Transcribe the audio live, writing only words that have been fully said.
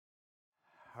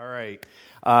All right.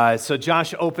 So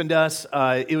Josh opened us.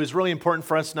 It was really important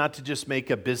for us not to just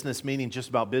make a business meeting just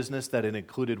about business, that it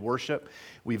included worship.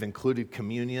 We've included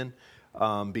communion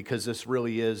because this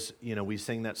really is, we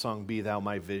sing that song, Be Thou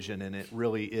My Vision, and it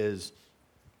really is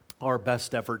our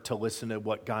best effort to listen to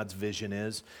what God's vision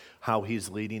is, how He's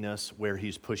leading us, where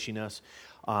He's pushing us.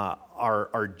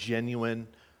 Our genuine,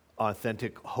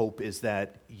 authentic hope is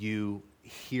that you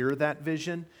hear that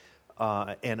vision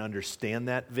and understand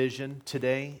that vision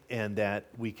today, and that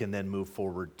we can then move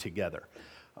forward together.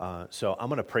 So I'm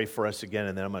going to pray for us again,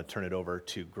 and then I'm going to turn it over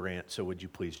to Grant. So would you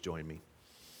please join me?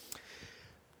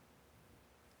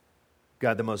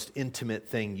 God, the most intimate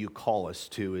thing you call us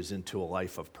to is into a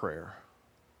life of prayer.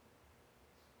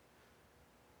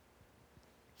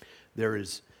 There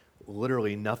is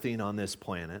literally nothing on this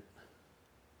planet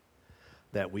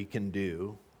that we can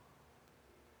do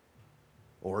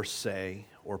or say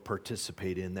or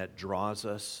participate in that draws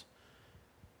us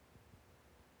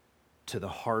to the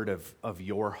heart of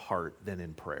your heart than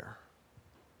in prayer.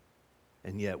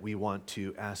 And yet we want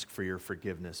to ask for your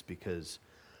forgiveness because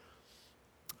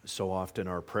so often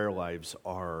our prayer lives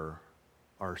are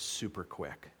super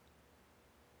quick.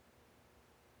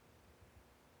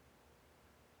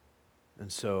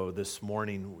 And so this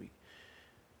morning we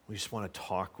just want to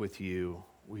talk with you.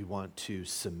 We want to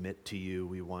submit to you.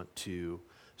 We want to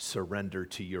surrender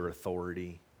to your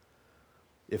authority.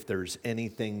 If there's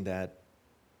anything that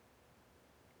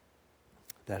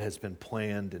has been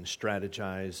planned and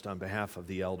strategized on behalf of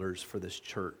the elders for this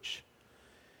church,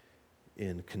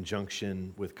 in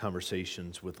conjunction with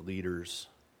conversations with leaders,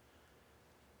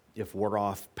 if we're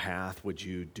off path, would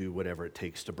you do whatever it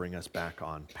takes to bring us back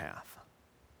on path?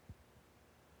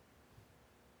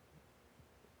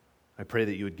 I pray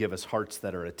that you would give us hearts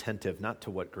that are attentive, not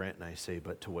to what Grant and I say,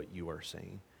 but to what you are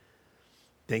saying.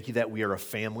 Thank you that we are a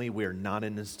family. We are not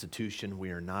an institution.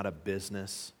 We are not a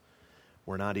business.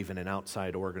 We're not even an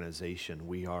outside organization.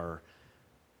 We are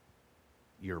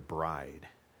your bride.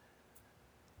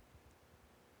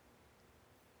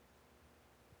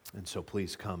 And so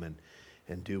please come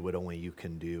and do what only you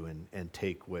can do, and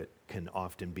take what can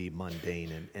often be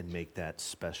mundane and make that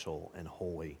special and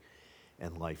holy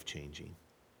and life-changing.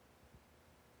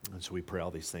 And so we pray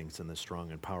all these things in the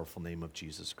strong and powerful name of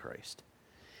Jesus Christ.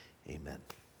 Amen.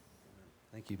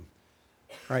 Thank you.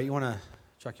 All right,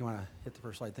 Chuck, you want to hit the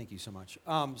first slide? Thank you so much.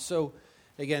 So,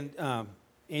 again,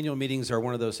 annual meetings are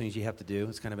one of those things you have to do.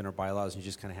 It's kind of in our bylaws, and you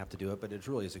just kind of have to do it. But it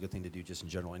really is a good thing to do just in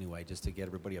general anyway, just to get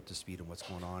everybody up to speed on what's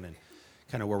going on and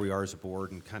kind of where we are as a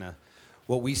board and kind of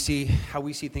what we see, how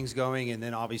we see things going. And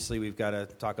then obviously we've got to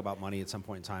talk about money at some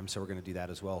point in time, so we're going to do that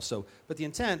as well. So, but the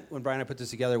intent when Brian and I put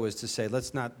this together was to say,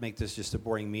 let's not make this just a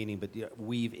boring meeting, but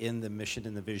weave in the mission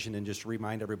and the vision and just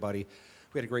remind everybody.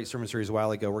 We had a great sermon series a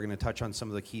while ago. We're going to touch on some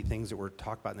of the key things that were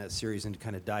talked about in that series and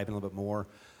kind of dive in a little bit more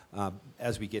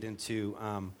as we get into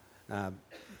kind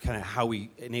of how we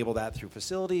enable that through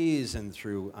facilities and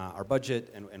through our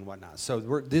budget and whatnot. So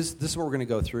this is what we're going to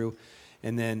go through.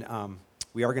 And then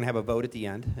we are going to have a vote at the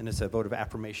end, and it's a vote of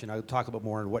affirmation. I'll talk a bit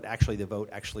more on what actually the vote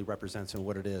actually represents and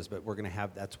what it is, but we're going to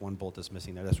have, that's one bolt that's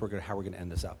missing there. That's how we're going to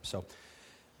end this up. So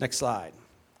next slide.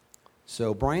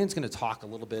 So Brian's going to talk a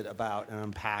little bit about and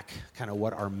unpack kind of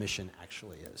what our mission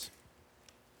actually is.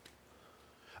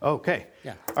 Okay.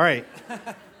 Yeah. All right.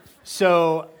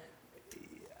 So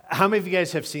how many of you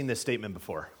guys have seen this statement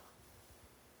before?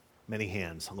 Many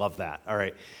hands. Love that. All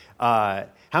right. How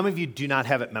many of you do not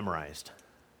have it memorized?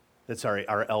 That's all right.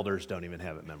 Our elders don't even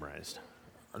have it memorized.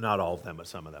 Not all of them, but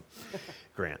some of them.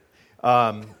 Grant.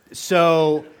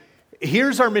 So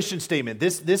here's our mission statement.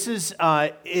 This is,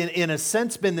 in a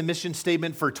sense, been the mission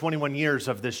statement for 21 years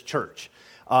of this church.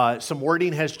 Some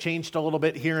wording has changed a little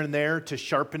bit here and there to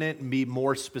sharpen it and be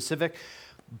more specific.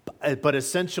 But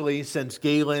essentially, since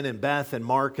Galen and Beth and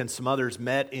Mark and some others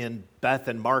met in Beth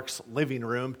and Mark's living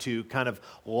room to kind of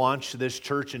launch this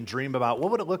church and dream about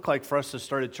what would it look like for us to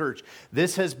start a church,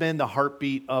 this has been the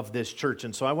heartbeat of this church.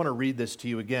 And so I want to read this to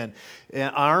you again.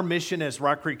 Our mission as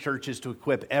Rock Creek Church is to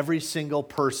equip every single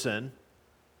person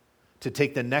to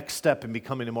take the next step in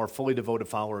becoming a more fully devoted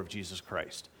follower of Jesus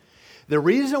Christ. The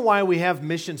reason why we have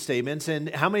mission statements, and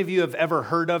how many of you have ever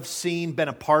heard of, seen, been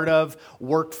a part of,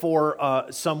 worked for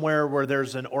somewhere where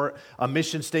there's a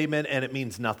mission statement and it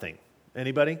means nothing?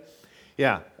 Anybody?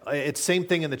 Yeah, it's same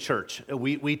thing in the church.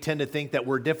 We tend to think that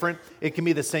we're different. It can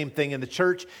be the same thing in the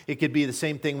church. It could be the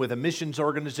same thing with a missions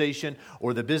organization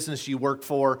or the business you work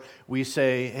for. We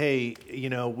say, hey,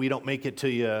 we don't make it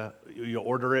till you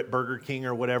order it Burger King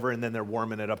or whatever, and then they're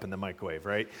warming it up in the microwave,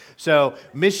 right? So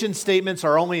mission statements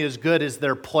are only as good as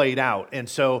they're played out. And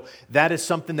so that is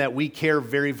something that we care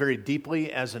very, very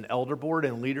deeply as an elder board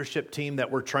and leadership team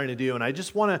that we're trying to do. And I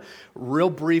just want to real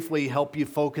briefly help you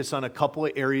focus on a couple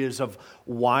of areas of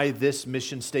why this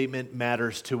mission statement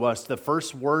matters to us. The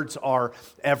first words are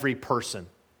every person.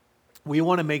 We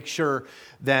want to make sure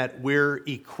that we're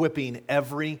equipping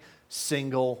every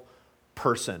single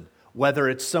person. Whether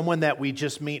it's someone that we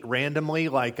just meet randomly,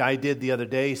 like I did the other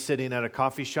day, sitting at a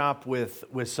coffee shop with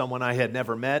someone I had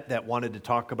never met that wanted to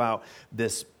talk about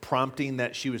this prompting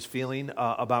that she was feeling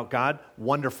about God.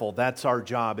 Wonderful. That's our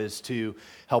job, is to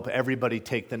help everybody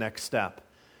take the next step.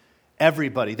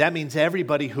 Everybody. That means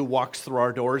everybody who walks through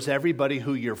our doors, everybody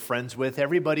who you're friends with,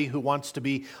 everybody who wants to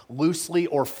be loosely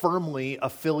or firmly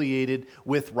affiliated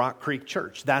with Rock Creek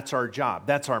Church. That's our job.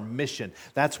 That's our mission.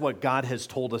 That's what God has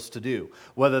told us to do.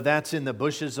 Whether that's in the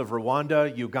bushes of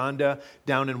Rwanda, Uganda,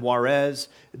 down in Juarez,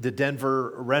 the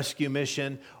Denver Rescue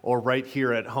Mission, or right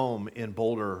here at home in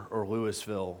Boulder or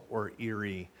Louisville or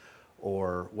Erie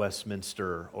or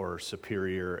Westminster or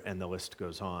Superior, and the list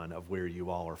goes on of where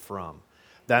you all are from.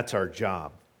 That's our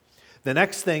job. The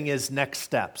next thing is next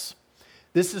steps.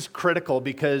 This is critical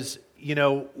because,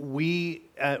 we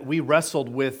wrestled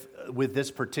with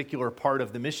this particular part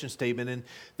of the mission statement, and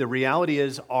the reality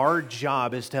is our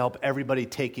job is to help everybody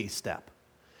take a step,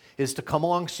 is to come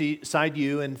alongside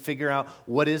you and figure out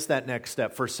what is that next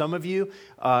step. For some of you,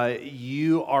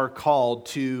 you are called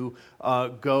to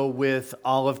go with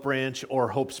Olive Branch or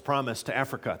Hope's Promise to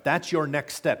Africa. That's your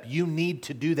next step. You need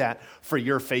to do that for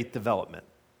your faith development.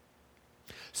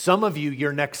 Some of you,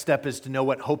 your next step is to know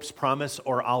what Hope's Promise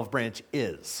or Olive Branch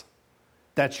is.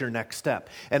 That's your next step.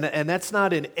 And that's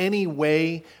not in any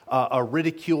way a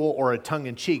ridicule or a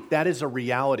tongue-in-cheek. That is a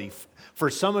reality. For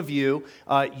some of you,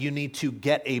 you need to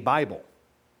get a Bible.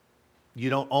 You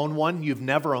don't own one. You've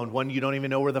never owned one. You don't even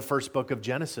know where the first book of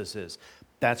Genesis is.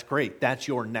 That's great. That's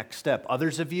your next step.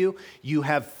 Others of you, you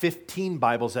have 15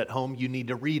 Bibles at home. You need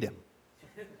to read them.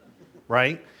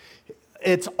 Right?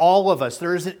 It's all of us.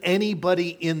 There isn't anybody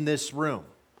in this room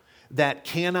that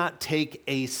cannot take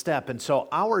a step. And so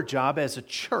our job as a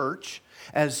church,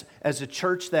 as a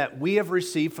church that we have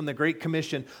received from the Great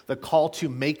Commission, the call to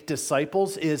make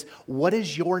disciples, is what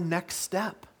is your next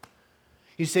step?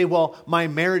 You say, well, my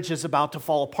marriage is about to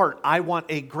fall apart. I want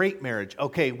a great marriage.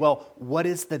 Okay, well, what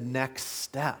is the next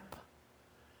step?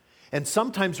 And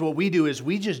sometimes what we do is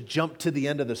we just jump to the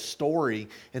end of the story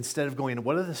instead of going,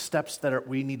 what are the steps that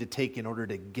we need to take in order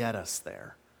to get us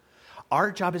there?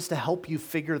 Our job is to help you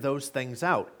figure those things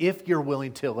out if you're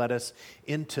willing to let us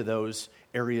into those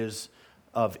areas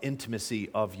of intimacy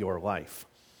of your life.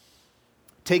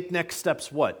 Take next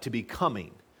steps what? To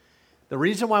becoming. The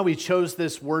reason why we chose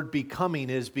this word becoming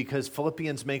is because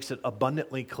Philippians makes it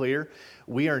abundantly clear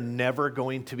we are never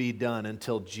going to be done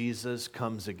until Jesus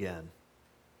comes again.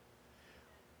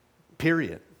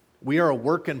 Period. We are a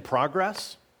work in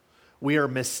progress. We are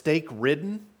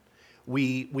mistake-ridden.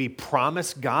 We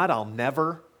promise God, I'll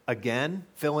never again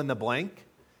fill in the blank.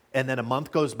 And then a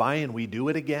month goes by and we do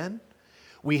it again.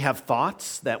 We have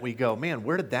thoughts that we go, man,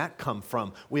 where did that come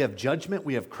from? We have judgment,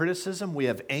 we have criticism, we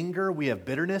have anger, we have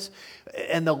bitterness,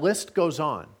 and the list goes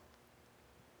on.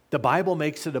 The Bible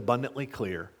makes it abundantly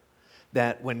clear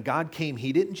that when God came,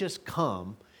 he didn't just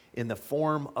come in the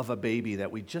form of a baby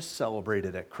that we just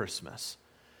celebrated at Christmas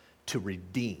to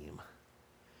redeem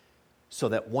so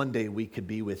that one day we could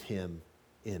be with him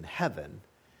in heaven.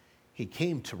 He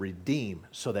came to redeem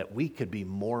so that we could be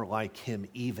more like him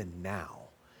even now.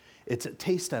 It's a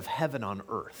taste of heaven on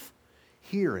earth,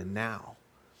 here and now.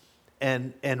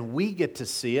 And we get to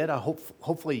see it.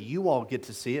 Hopefully you all get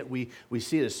to see it. We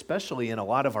see it especially in a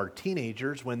lot of our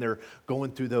teenagers when they're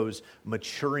going through those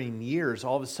maturing years.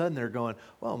 All of a sudden they're going,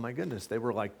 oh my goodness, they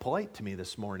were like polite to me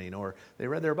this morning, or they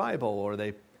read their Bible, or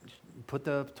they put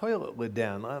the toilet lid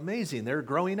down. Amazing. They're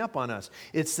growing up on us.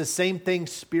 It's the same thing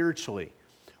spiritually.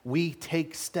 We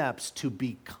take steps to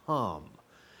become,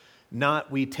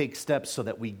 not we take steps so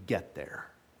that we get there.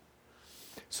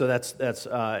 So that's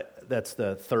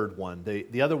the third one.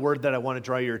 The other word that I want to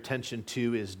draw your attention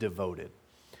to is devoted.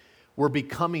 We're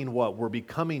becoming what? We're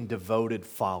becoming devoted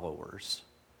followers.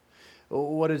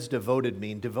 What does devoted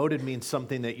mean? Devoted means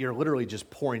something that you're literally just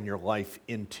pouring your life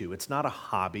into. It's not a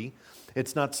hobby.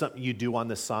 It's not something you do on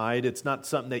the side. It's not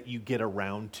something that you get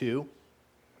around to.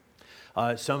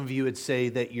 Some of you would say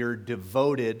that you're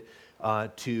devoted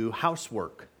to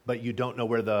housework, but you don't know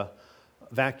where the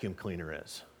vacuum cleaner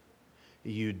is.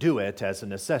 You do it as a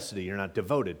necessity. You're not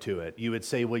devoted to it. You would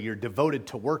say, well, you're devoted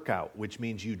to workout, which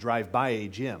means you drive by a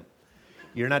gym.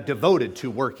 You're not devoted to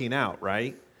working out,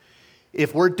 right?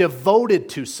 If we're devoted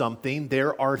to something,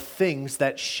 there are things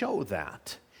that show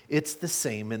that. It's the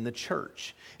same in the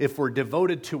church. If we're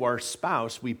devoted to our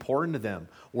spouse, we pour into them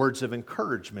words of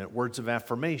encouragement, words of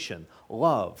affirmation,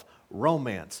 love,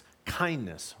 romance,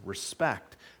 kindness,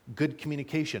 respect, good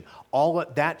communication. All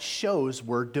of that shows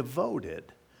we're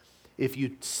devoted. If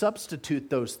you substitute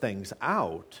those things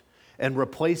out and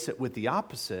replace it with the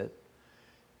opposite,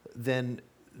 then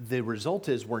the result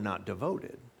is we're not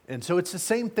devoted. And so it's the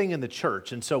same thing in the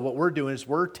church. And so what we're doing is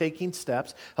we're taking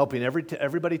steps, helping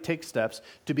everybody take steps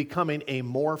to becoming a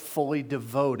more fully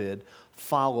devoted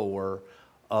follower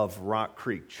of Rock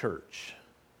Creek Church.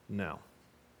 No.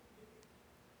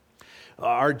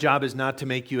 Our job is not to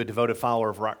make you a devoted follower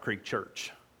of Rock Creek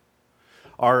Church.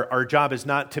 Our job is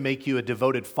not to make you a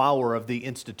devoted follower of the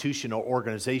institution or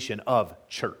organization of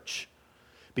church.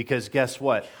 Because guess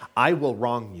what? I will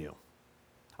wrong you.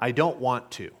 I don't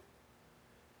want to.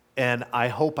 And I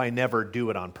hope I never do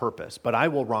it on purpose. But I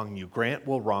will wrong you. Grant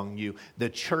will wrong you. The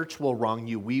church will wrong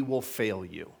you. We will fail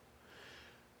you.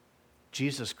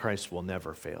 Jesus Christ will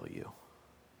never fail you.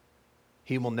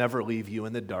 He will never leave you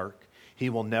in the dark. He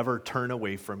will never turn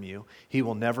away from you. He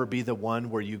will never be the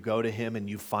one where you go to him and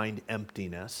you find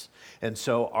emptiness. And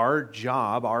so our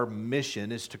job, our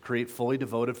mission is to create fully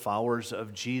devoted followers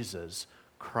of Jesus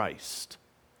Christ.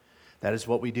 That is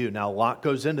what we do. Now, a lot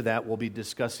goes into that. We'll be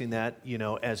discussing that,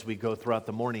 as we go throughout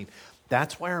the morning.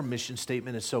 That's why our mission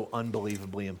statement is so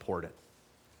unbelievably important.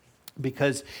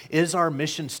 Because is our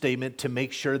mission statement to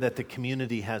make sure that the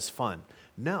community has fun?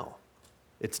 No,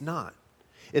 it's not.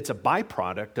 It's a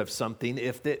byproduct of something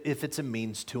if it's a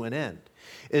means to an end.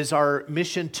 Is our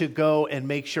mission to go and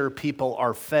make sure people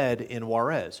are fed in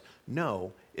Juarez?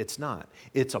 No, it's not.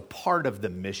 It's a part of the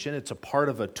mission. It's a part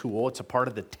of a tool. It's a part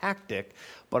of the tactic.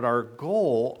 But our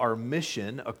goal, our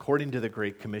mission, according to the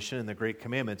Great Commission and the Great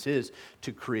Commandments, is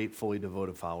to create fully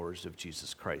devoted followers of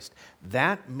Jesus Christ.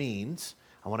 That means,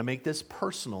 I want to make this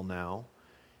personal now,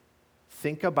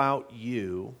 think about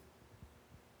you,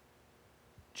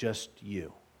 just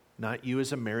you. Not you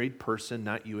as a married person,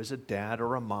 not you as a dad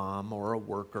or a mom or a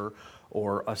worker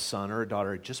or a son or a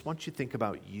daughter. I just want you to think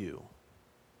about you.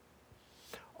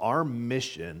 Our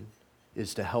mission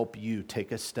is to help you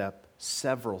take a step,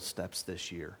 several steps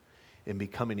this year in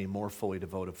becoming a more fully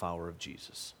devoted follower of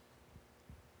Jesus.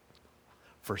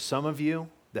 For some of you,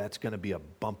 that's going to be a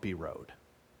bumpy road.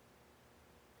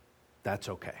 That's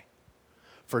okay.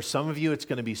 For some of you, it's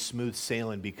going to be smooth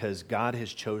sailing because God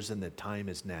has chosen that time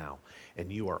is now,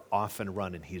 and you are off and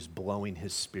running. He's blowing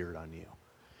his spirit on you.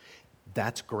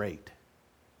 That's great.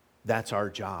 That's our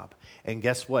job. And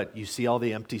guess what? You see all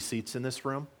the empty seats in this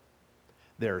room?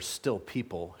 There are still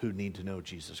people who need to know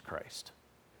Jesus Christ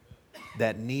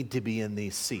that need to be in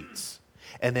these seats.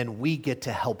 And then we get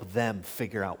to help them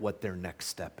figure out what their next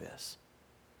step is.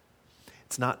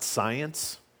 It's not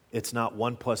science. It's not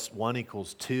 1 + 1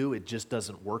 = 2. It just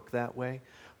doesn't work that way.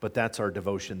 But that's our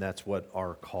devotion. That's what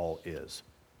our call is.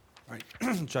 All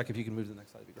right. Chuck, if you can move to the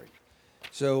next slide, that'd be great.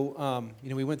 So,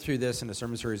 we went through this in a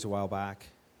sermon series a while back.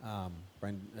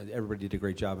 Brian, everybody did a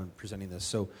great job in presenting this.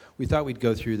 So we thought we'd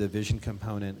go through the vision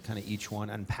component, kind of each one,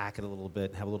 unpack it a little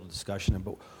bit, have a little discussion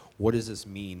about what does this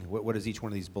mean? What does each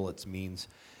one of these bullets means?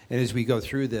 And as we go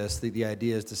through this, the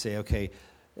idea is to say, okay,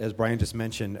 as Brian just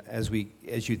mentioned, as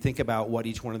you think about what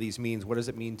each one of these means, what does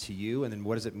it mean to you? And then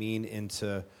what does it mean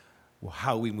into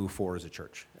how we move forward as a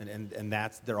church? And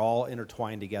they're all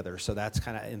intertwined together. So that's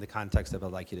kind of in the context of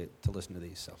I'd like you to listen to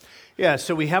these. So yeah,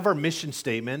 so we have our mission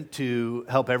statement to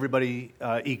help everybody,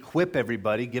 equip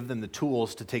everybody, give them the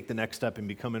tools to take the next step in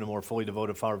becoming a more fully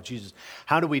devoted follower of Jesus.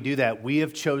 How do we do that? We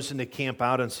have chosen to camp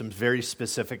out on some very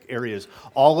specific areas.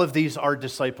 All of these are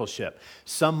discipleship.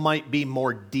 Some might be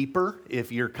more deeper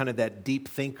if you're kind of that deep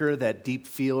thinker, that deep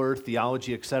feeler,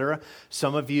 theology, etc.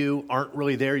 Some of you aren't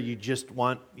really there. You just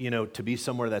want, to be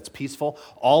somewhere that's peaceful.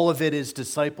 All of it is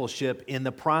discipleship in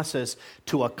the process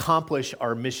to accomplish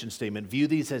our mission statement. View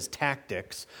these as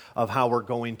tactics of how we're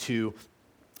going to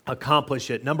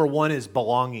accomplish it. Number one is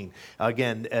belonging.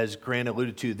 Again, as Grant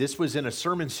alluded to, this was in a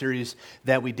sermon series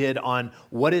that we did on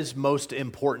what is most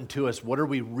important to us. What are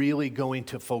we really going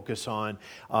to focus on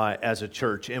as a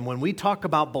church? And when we talk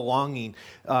about belonging,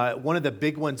 one of the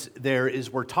big ones there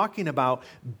is we're talking about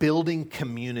building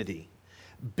community,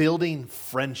 building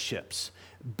friendships,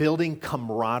 building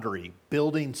camaraderie,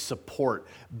 building support,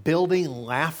 building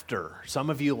laughter. Some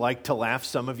of you like to laugh.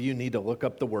 Some of you need to look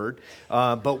up the word.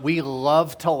 But we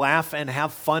love to laugh and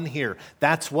have fun here.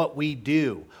 That's what we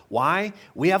do. Why?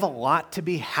 We have a lot to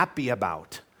be happy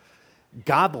about.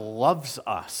 God loves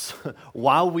us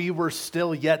while we were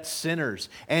still yet sinners.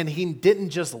 And he didn't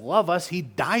just love us, he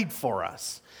died for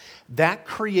us. That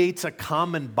creates a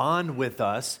common bond with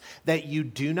us that you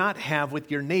do not have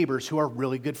with your neighbors who are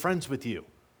really good friends with you.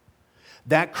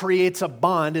 That creates a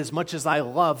bond. As much as I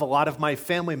love a lot of my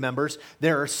family members,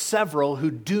 there are several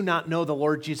who do not know the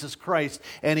Lord Jesus Christ,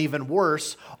 and even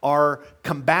worse, are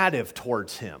combative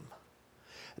towards him.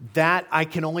 That I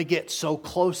can only get so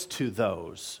close to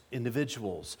those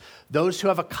individuals. Those who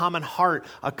have a common heart,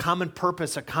 a common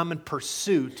purpose, a common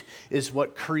pursuit is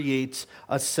what creates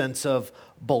a sense of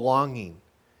belonging.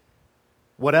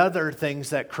 What other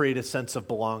things that create a sense of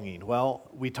belonging? Well,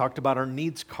 we talked about our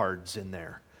needs cards in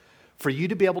there. For you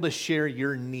to be able to share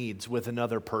your needs with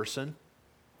another person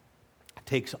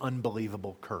takes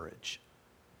unbelievable courage.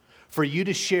 For you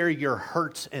to share your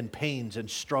hurts and pains and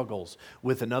struggles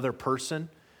with another person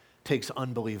takes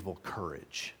unbelievable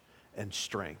courage and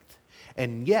strength.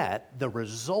 And yet, the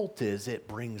result is it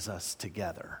brings us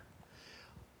together.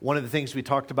 One of the things we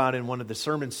talked about in one of the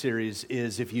sermon series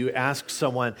is if you ask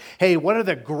someone, hey, what are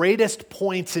the greatest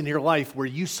points in your life where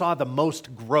you saw the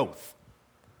most growth?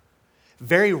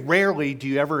 Very rarely do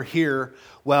you ever hear,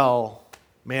 well,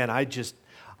 man,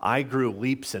 I grew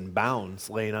leaps and bounds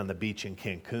laying on the beach in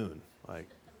Cancun. Like,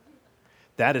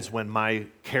 that is when my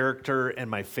character and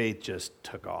my faith just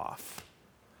took off.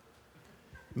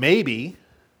 Maybe,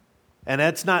 and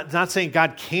that's not saying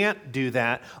God can't do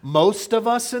that. Most of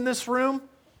us in this room,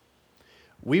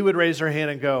 we would raise our hand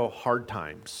and go, hard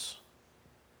times,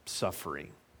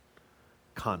 suffering,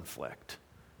 conflict,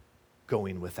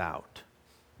 going without,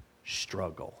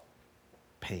 struggle,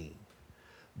 pain.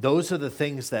 Those are the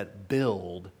things that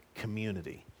build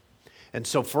community. And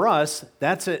so for us,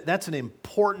 that's an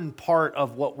important part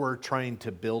of what we're trying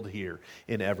to build here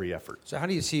in every effort. So how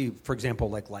do you see, for example,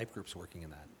 like life groups working in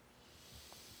that?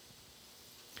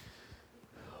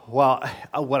 Well,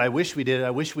 what I wish we did,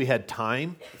 I wish we had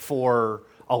time for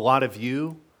a lot of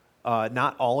you,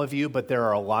 not all of you, but there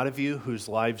are a lot of you whose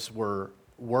lives were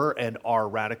and are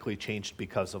radically changed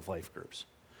because of life groups.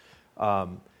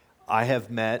 I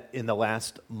have met in the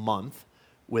last month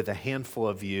with a handful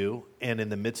of you, and in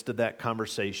the midst of that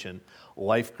conversation,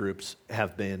 life groups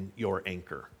have been your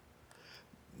anchor.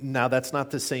 Now, that's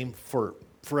not the same for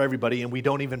everybody, and we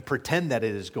don't even pretend that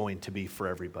it is going to be for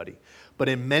everybody. But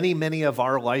in many, many of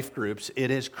our life groups, it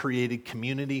has created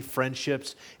community,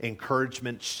 friendships,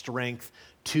 encouragement, strength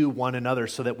to one another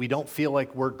so that we don't feel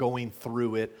like we're going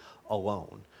through it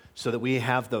alone, so that we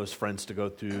have those friends to go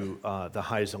through the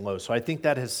highs and lows. So I think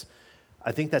that's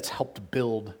helped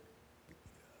build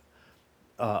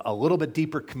a little bit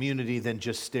deeper community than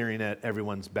just staring at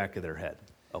everyone's back of their head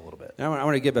a little bit. Now, I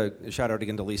want to give a shout out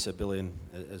again to Lisa Billion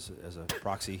as a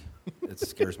proxy. It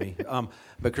scares me.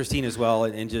 But Christine as well,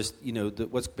 and just,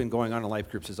 what's been going on in life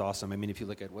groups is awesome. I mean, if you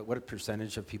look at what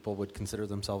percentage of people would consider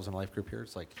themselves in a life group here,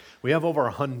 it's like we have over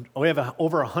 100. We have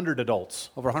over 100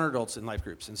 adults. Over 100 adults in life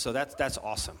groups, and so that's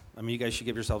awesome. I mean, you guys should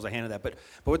give yourselves a hand at that. But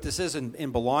what this is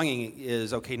in belonging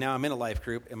is, okay, now I'm in a life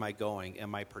group. Am I going?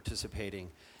 Am I participating?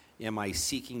 Am I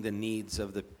seeking the needs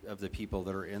of the people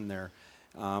that are in there?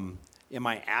 Am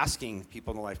I asking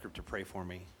people in the life group to pray for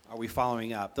me? Are we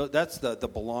following up? That's the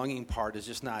belonging part, is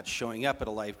just not showing up at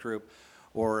a life group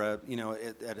or at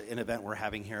an event we're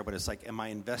having here, but it's like, am I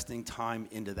investing time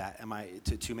into that? Am I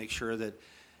to make sure that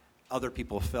other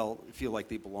people feel like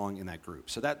they belong in that group?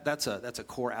 So that's a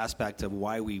core aspect of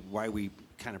why we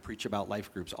kind of preach about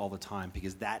life groups all the time,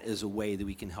 because that is a way that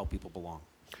we can help people belong.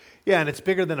 Yeah, and it's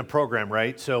bigger than a program,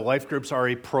 right? So life groups are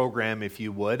a program, if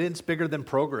you would, and it's bigger than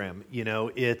program.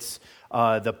 It's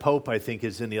the Pope, I think,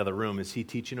 is in the other room. Is he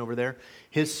teaching over there?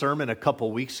 His sermon a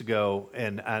couple weeks ago,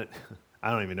 and I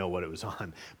don't even know what it was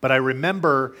on, but I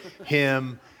remember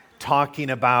him talking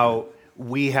about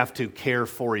we have to care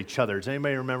for each other. Does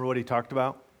anybody remember what he talked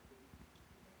about?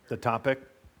 The topic?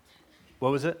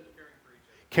 What was it?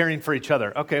 Caring for each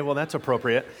other. Okay, well, that's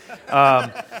appropriate.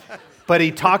 But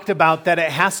he talked about that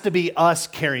it has to be us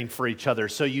caring for each other.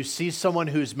 So you see someone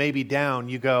who's maybe down,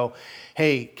 you go,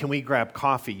 hey, can we grab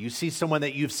coffee? You see someone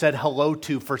that you've said hello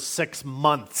to for 6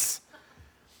 months,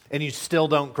 and you still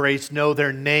don't, Grace, know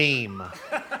their name.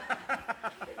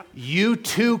 You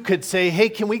too could say, hey,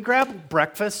 can we grab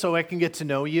breakfast so I can get to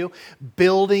know you?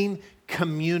 Building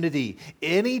community.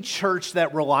 Any church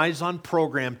that relies on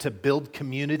program to build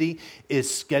community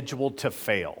is scheduled to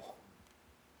fail.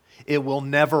 It will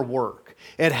never work.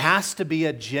 It has to be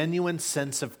a genuine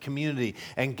sense of community.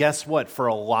 And guess what? For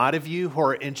a lot of you who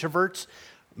are introverts,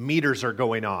 meters are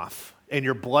going off and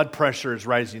your blood pressure is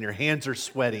rising, your hands are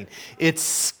sweating. It's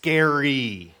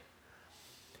scary.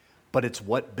 But it's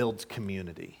what builds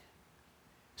community.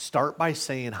 Start by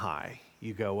saying hi.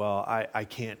 You go, well, I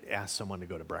can't ask someone to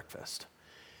go to breakfast.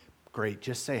 Great,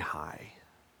 just say hi.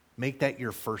 Make that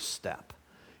your first step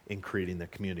in creating the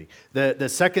community. The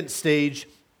second stage,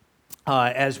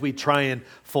 as we try and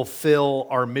fulfill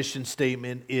our mission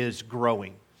statement, is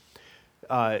growing.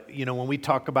 When we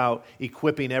talk about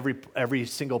equipping every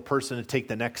single person to take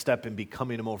the next step in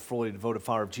becoming a more fully devoted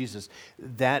follower of Jesus,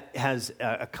 that has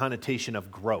a connotation of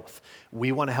growth.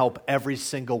 We want to help every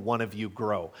single one of you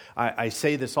grow. I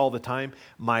say this all the time.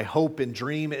 My hope and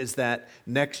dream is that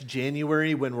next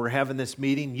January, when we're having this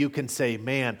meeting, you can say,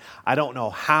 man, I don't know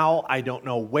how, I don't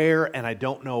know where, and I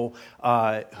don't know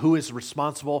who is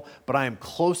responsible, but I am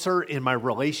closer in my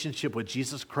relationship with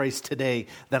Jesus Christ today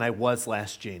than I was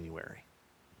last January.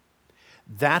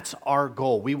 That's our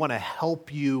goal. We want to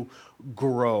help you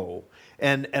grow.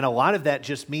 And a lot of that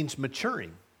just means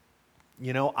maturing.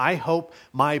 I hope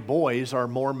my boys are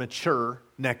more mature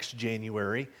next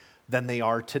January than they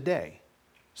are today.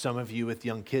 Some of you with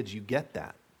young kids, you get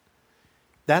that.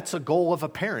 That's a goal of a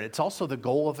parent. It's also the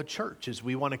goal of a church, is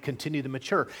we want to continue to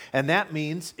mature. And that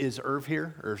means, is Irv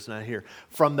here? Irv's not here.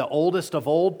 From the oldest of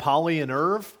old, Polly and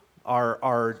Irv,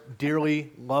 our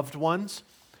dearly loved ones,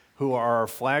 who are our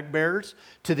flag bearers,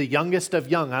 to the youngest of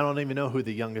young. I don't even know who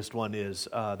the youngest one is.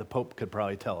 The Pope could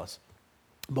probably tell us.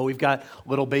 But we've got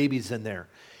little babies in there.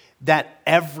 That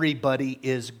everybody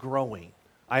is growing.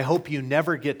 I hope you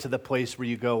never get to the place where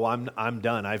you go, I'm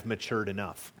done, I've matured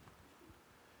enough.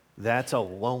 That's a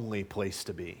lonely place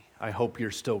to be. I hope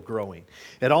you're still growing.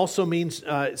 It also means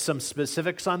some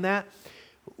specifics on that.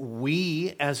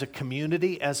 We, as a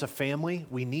community, as a family,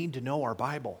 we need to know our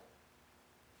Bible.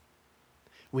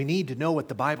 We need to know what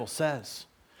the Bible says.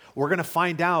 We're going to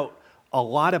find out a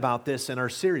lot about this in our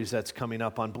series that's coming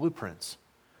up on Blueprints.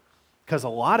 Because a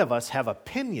lot of us have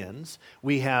opinions,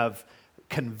 we have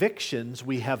convictions,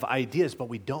 we have ideas, but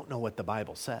we don't know what the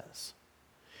Bible says.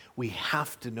 We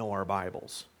have to know our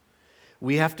Bibles.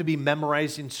 We have to be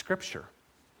memorizing Scripture.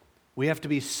 We have to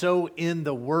be so in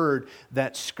the Word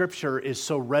that Scripture is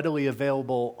so readily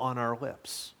available on our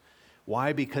lips.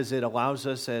 Why? Because it allows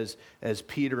us, as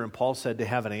Peter and Paul said, to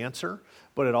have an answer,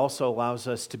 but it also allows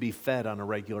us to be fed on a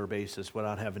regular basis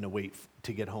without having to wait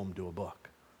to get home to a book.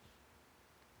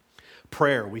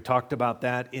 Prayer, we talked about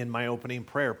that in my opening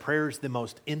prayer. Prayer is the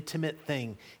most intimate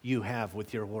thing you have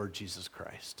with your Lord Jesus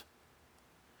Christ.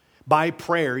 By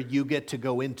prayer, you get to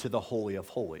go into the Holy of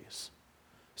Holies.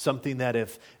 Something that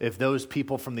if those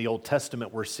people from the Old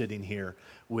Testament were sitting here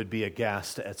would be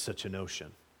aghast at such a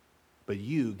notion. But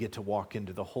you get to walk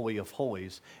into the Holy of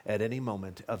Holies at any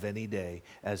moment of any day,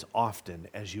 as often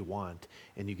as you want,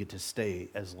 and you get to stay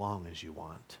as long as you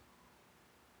want.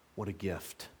 What a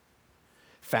gift.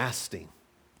 Fasting.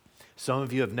 Some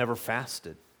of you have never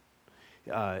fasted.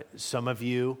 Some of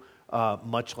you,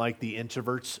 much like the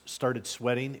introverts started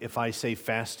sweating, if I say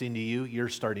fasting to you, you're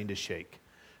starting to shake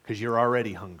because you're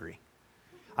already hungry.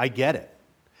 I get it.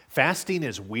 Fasting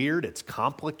is weird, it's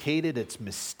complicated, it's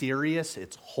mysterious,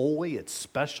 it's holy, it's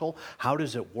special. How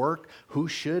does it work? Who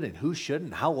should and who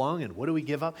shouldn't? How long and what do we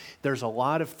give up? There's a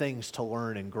lot of things to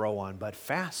learn and grow on, but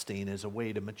fasting is a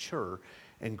way to mature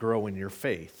and grow in your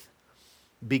faith.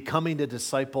 Becoming a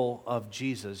disciple of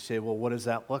Jesus. You say, well, what does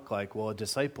that look like? Well, a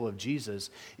disciple of Jesus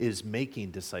is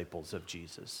making disciples of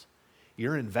Jesus.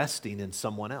 You're investing in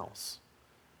someone else.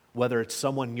 Whether it's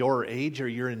someone your age or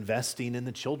you're investing in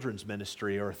the children's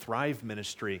ministry or Thrive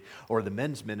ministry or the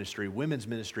men's ministry, women's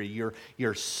ministry,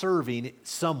 you're serving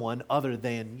someone other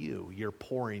than you. You're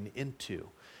pouring into.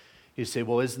 You say,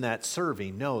 well, isn't that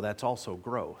serving? No, that's also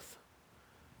growth.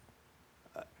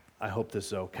 I hope this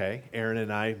is okay. Aaron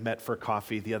and I met for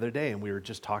coffee the other day, and we were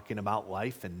just talking about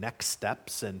life and next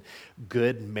steps and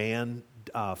good man,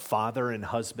 father, and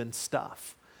husband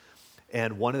stuff.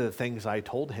 And one of the things I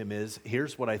told him is,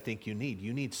 here's what I think you need.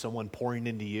 You need someone pouring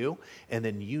into you, and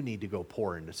then you need to go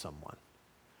pour into someone.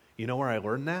 You know where I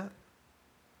learned that?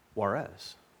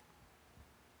 Juarez.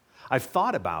 I've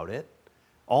thought about it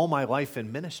all my life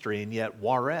in ministry, and yet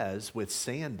Juarez with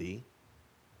Sandy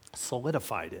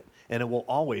solidified it. And it will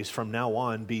always, from now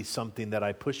on, be something that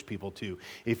I push people to.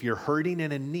 If you're hurting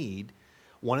and in need,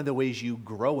 one of the ways you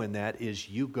grow in that is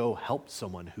you go help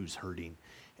someone who's hurting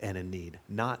and in need,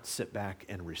 not sit back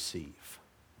and receive.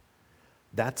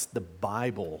 That's the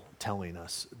Bible telling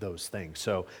us those things.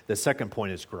 So the second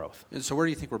point is growth. And so where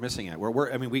do you think we're missing at?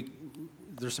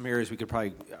 There's some areas we could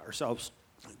probably ourselves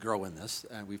grow in this.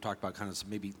 And we've talked about kind of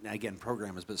some, maybe, again,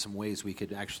 programs, but some ways we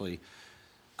could actually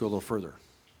go a little further.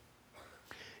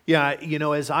 Yeah,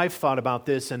 as I've thought about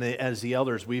this and as the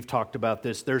elders, we've talked about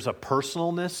this, there's a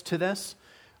personalness to this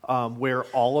where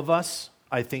all of us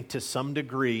I think to some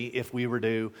degree, if we were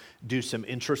to do some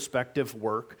introspective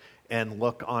work and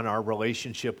look on our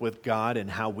relationship with God and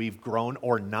how we've grown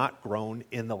or not grown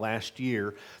in the last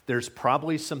year, there's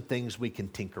probably some things we can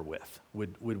tinker with.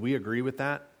 Would we agree with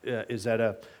that? Is that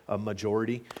a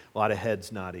majority? A lot of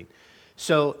heads nodding.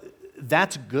 So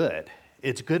that's good.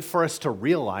 It's good for us to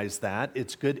realize that.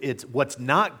 It's good. What's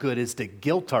not good is to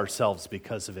guilt ourselves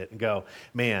because of it and go,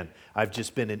 man, I've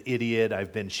just been an idiot.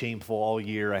 I've been shameful all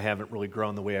year. I haven't really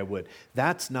grown the way I would.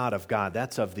 That's not of God.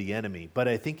 That's of the enemy. But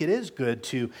I think it is good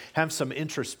to have some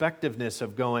introspectiveness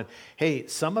of going, hey,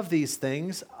 some of these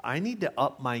things, I need to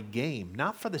up my game,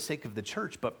 not for the sake of the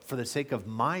church, but for the sake of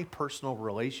my personal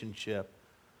relationship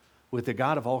with the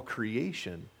God of all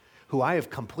creation, who I have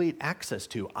complete access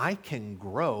to. I can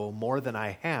grow more than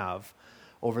I have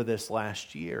over this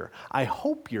last year. I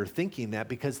hope you're thinking that,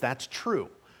 because that's true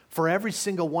for every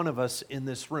single one of us in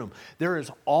this room. There is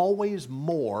always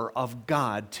more of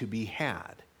God to be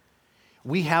had.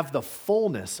 We have the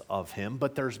fullness of Him,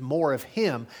 but there's more of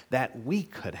Him that we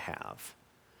could have.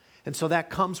 And so that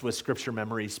comes with scripture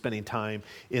memory, spending time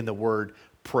in the Word,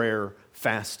 prayer,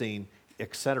 fasting,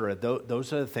 etc.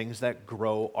 Those are the things that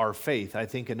grow our faith. I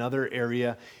think another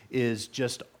area is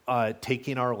just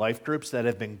taking our life groups that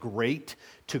have been great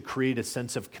to create a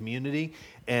sense of community,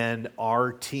 and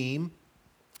our team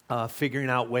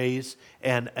figuring out ways,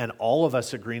 and all of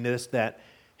us agreeing to this, that,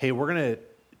 hey, we're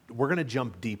gonna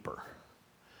jump deeper.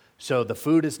 So the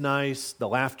food is nice, the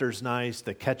laughter's nice,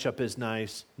 the ketchup is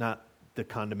nice, not the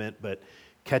condiment, but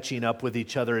catching up with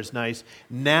each other is nice.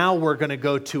 Now we're going to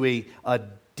go to a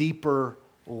deeper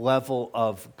level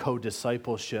of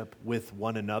co-discipleship with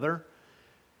one another,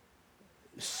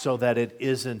 so that it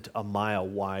isn't a mile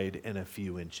wide and a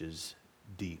few inches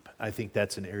deep. I think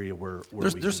that's an area where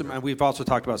there's some. We've also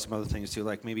talked about some other things too,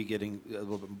 like maybe getting a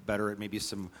little bit better at maybe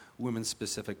some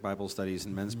women-specific Bible studies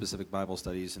and men-specific Bible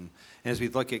studies, and as we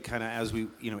look at kind of as we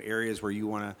areas where you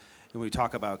want to. When we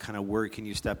talk about kind of where can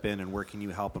you step in and where can you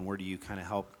help and where do you kind of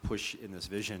help push in this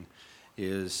vision,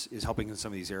 is helping in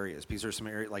some of these areas, because there's some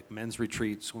areas like men's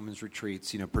retreats, women's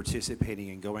retreats, participating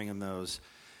and going in those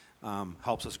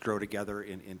helps us grow together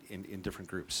in different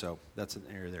groups. So that's an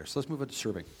area there. So let's move on to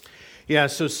serving. Yeah,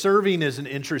 so serving is an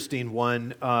interesting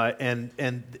one,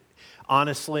 and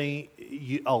honestly,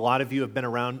 a lot of you have been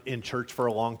around in church for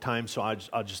a long time, so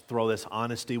I'll just throw this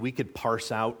honesty. We could parse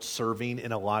out serving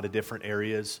in a lot of different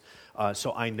areas,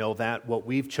 so I know that. What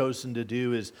we've chosen to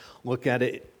do is look at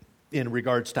it in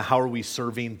regards to how are we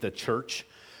serving the church,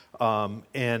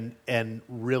 and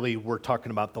really we're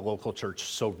talking about the local church,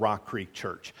 so Rock Creek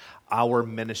Church. Our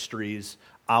ministries,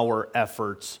 our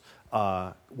efforts,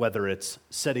 whether it's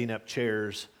setting up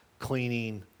chairs,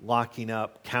 cleaning, locking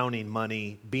up, counting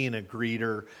money, being a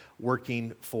greeter,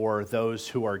 working for those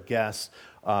who are guests,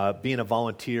 being a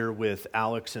volunteer with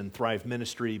Alex and Thrive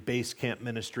Ministry, Base Camp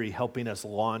Ministry, helping us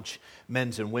launch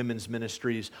men's and women's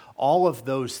ministries, all of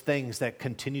those things that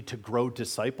continue to grow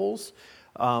disciples,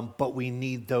 but we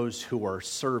need those who are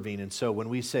serving. And so when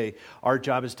we say our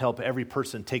job is to help every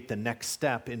person take the next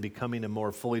step in becoming a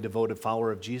more fully devoted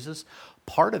follower of Jesus,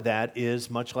 part of that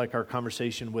is, much like our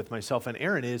conversation with myself and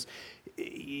Aaron, is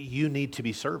you need to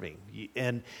be serving.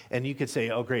 And you could say,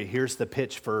 oh, great, here's the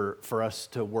pitch for us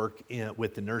to work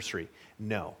with the nursery.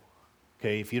 No.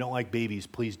 Okay, if you don't like babies,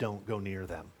 please don't go near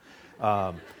them.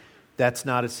 That's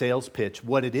not a sales pitch.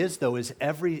 What it is, though, is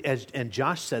and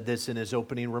Josh said this in his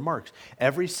opening remarks,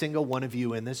 every single one of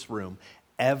you in this room,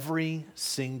 every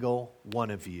single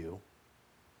one of you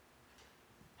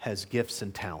has gifts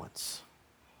and talents.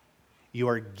 You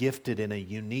are gifted in a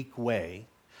unique way,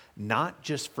 not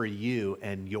just for you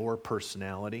and your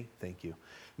personality. Thank you.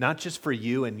 Not just for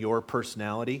you and your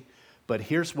personality, but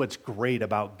here's what's great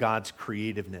about God's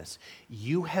creativeness.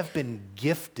 You have been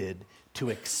gifted to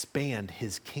expand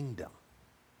His kingdom.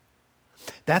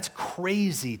 That's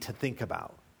crazy to think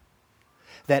about.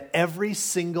 That every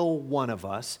single one of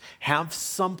us have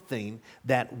something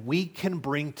that we can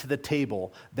bring to the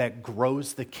table that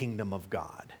grows the kingdom of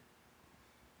God.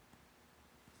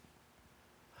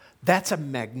 That's a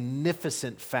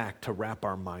magnificent fact to wrap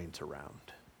our minds around.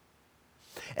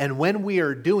 And when we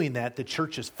are doing that, the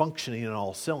church is functioning in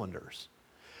all cylinders.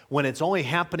 When it's only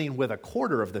happening with a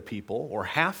quarter of the people or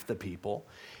half the people,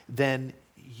 then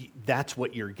that's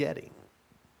what you're getting.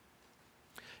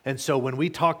 And so when we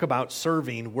talk about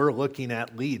serving, we're looking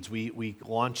at leads. We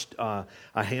launched a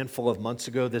handful of months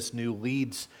ago this new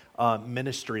leads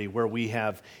ministry where we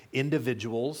have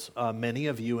individuals, many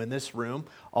of you in this room,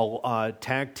 a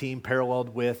tag team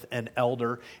paralleled with an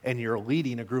elder, and you're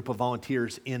leading a group of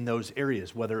volunteers in those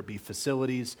areas, whether it be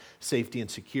facilities, safety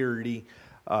and security,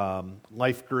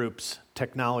 life groups,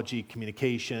 technology,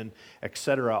 communication,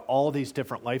 etc. All these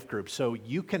different life groups. So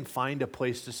you can find a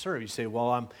place to serve. You say,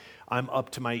 well, I'm up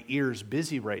to my ears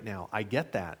busy right now. I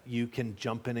get that. You can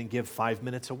jump in and give 5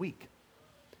 minutes a week.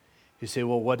 You say,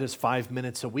 well, what does 5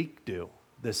 minutes a week do?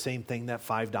 The same thing that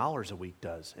 $5 a week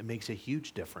does. It makes a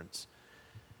huge difference.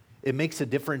 It makes a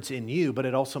difference in you, but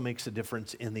it also makes a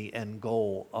difference in the end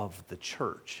goal of the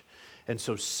church. And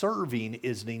so serving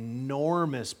is an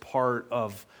enormous part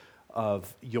of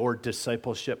your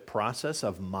discipleship process,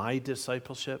 of my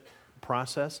discipleship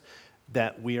process,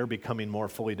 that we are becoming more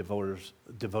fully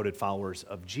devoted followers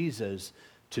of Jesus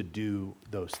to do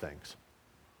those things.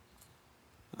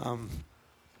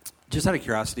 Just out of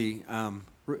curiosity,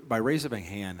 by raise of a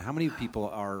hand, how many people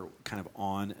are kind of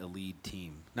on a lead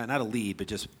team? Not a lead, but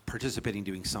just participating,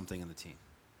 doing something in the team.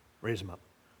 Raise them up.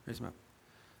 Raise them up.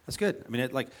 That's good. I mean,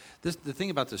 the thing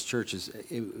about this church is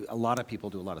a lot of people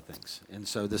do a lot of things, and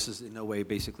so this is in no way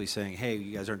basically saying, "Hey,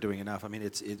 you guys aren't doing enough." I mean,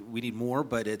 we need more,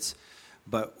 but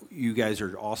you guys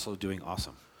are also doing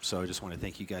awesome. So I just want to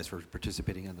thank you guys for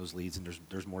participating in those leads, and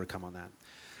there's more to come on that.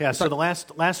 Yeah. So the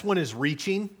last one is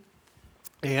reaching.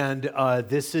 And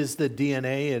this is the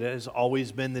DNA. It has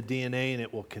always been the DNA, and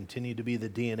it will continue to be the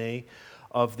DNA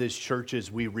of this church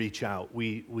as we reach out.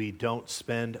 We don't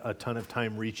spend a ton of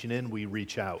time reaching in. We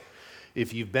reach out.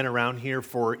 If you've been around here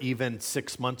for even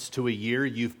 6 months to a year,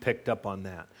 you've picked up on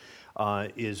that.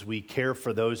 Is we care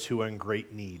for those who are in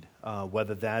great need,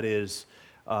 whether that is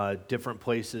different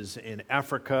places in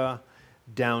Africa,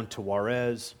 down to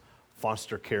Juarez,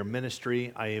 foster care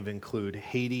ministry. I even include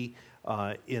Haiti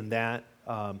in that.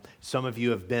 Some of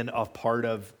you have been a part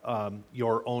of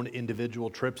your own individual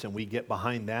trips, and we get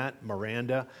behind that.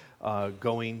 Miranda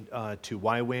going to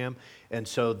YWAM. And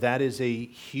so that is a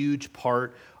huge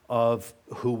part of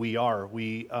who we are.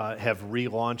 We have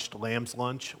relaunched Lamb's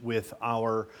Lunch with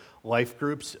our life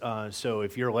groups. So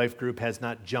if your life group has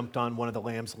not jumped on one of the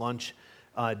Lamb's Lunch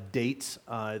dates,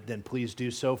 then please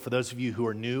do so. For those of you who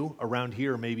are new around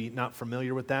here, or maybe not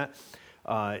familiar with that,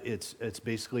 it's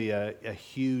basically a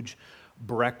huge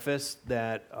breakfast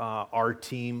that our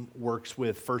team works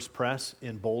with First Press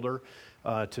in Boulder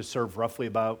to serve roughly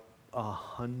about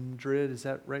 100, is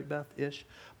that right, Beth, ish?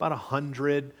 About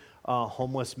 100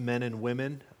 homeless men and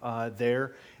women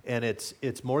there. And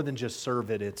it's more than just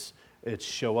serve it. It's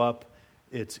show up,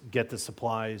 it's get the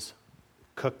supplies,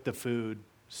 cook the food,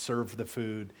 serve the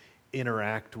food,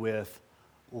 interact with,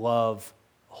 love,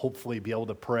 hopefully be able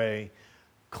to pray,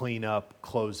 clean up,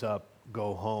 close up,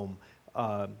 go home,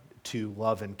 to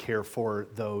love and care for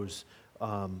those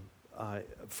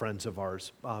friends of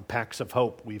ours. Packs of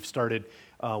Hope. We've started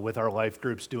with our life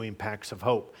groups doing Packs of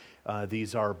Hope.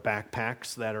 These are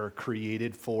backpacks that are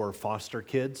created for foster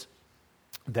kids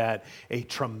that a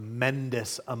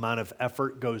tremendous amount of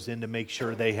effort goes in to make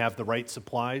sure they have the right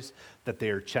supplies, that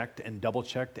they are checked and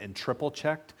double-checked and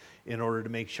triple-checked in order to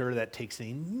make sure. That takes an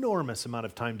enormous amount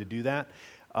of time to do that.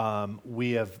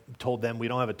 We have told them we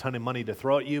don't have a ton of money to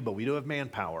throw at you, but we do have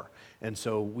manpower. And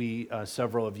so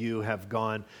several of you have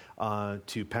gone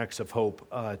to Packs of Hope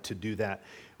to do that.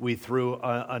 We threw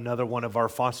another one of our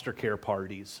foster care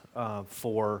parties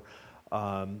for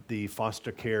the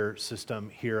foster care system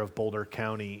here of Boulder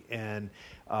County, and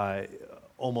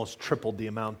almost tripled the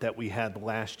amount that we had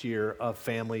last year of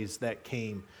families that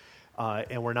came.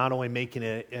 And we're not only making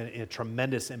a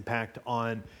tremendous impact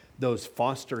on those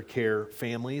foster care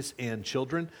families and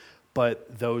children,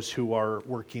 but those who are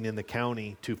working in the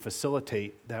county to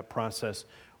facilitate that process.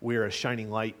 We're a shining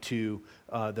light to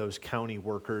those county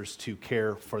workers to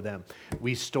care for them.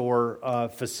 We store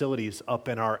facilities up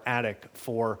in our attic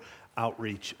for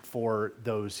outreach for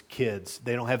those kids.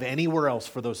 They don't have anywhere else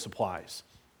for those supplies.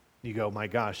 You go, my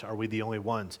gosh, are we the only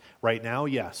ones? Right now,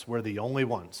 yes, we're the only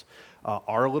ones.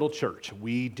 Our little church,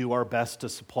 we do our best to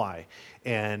supply.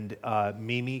 And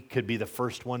Mimi could be the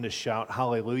first one to shout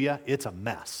hallelujah. It's a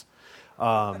mess.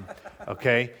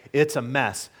 Okay? It's a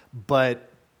mess. But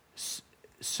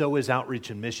so is outreach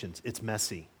and missions. It's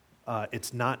messy.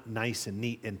 It's not nice and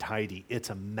neat and tidy. It's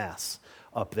a mess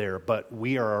up there. But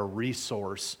we are a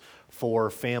resource for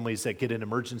families that get an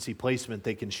emergency placement.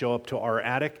 They can show up to our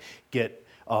attic, get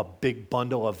a big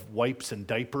bundle of wipes and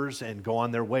diapers, and go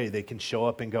on their way. They can show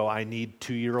up and go, I need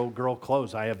 2-year-old girl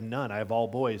clothes. I have none. I have all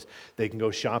boys. They can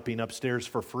go shopping upstairs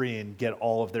for free and get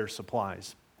all of their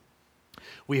supplies.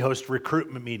 We host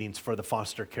recruitment meetings for the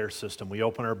foster care system. We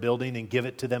open our building and give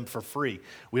it to them for free.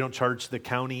 We don't charge the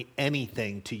county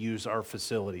anything to use our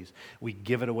facilities. We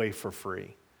give it away for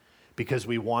free. because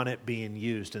we want it being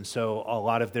used. And so a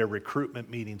lot of their recruitment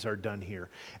meetings are done here.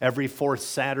 Every fourth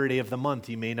Saturday of the month,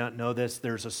 you may not know this,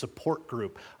 there's a support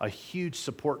group, a huge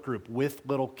support group with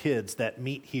little kids that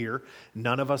meet here.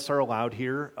 None of us are allowed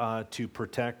here to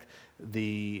protect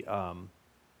the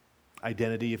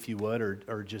identity, if you would,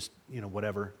 or just,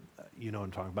 whatever. You know what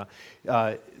I'm talking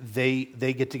about.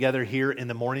 They get together here in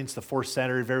the mornings, the fourth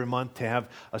Saturday of every month, to have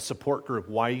a support group.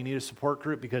 Why you need a support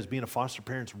group? Because being a foster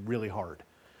parent is really hard.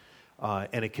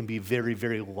 And it can be very,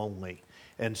 very lonely.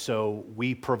 And so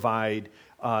we provide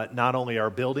not only our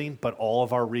building, but all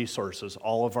of our resources,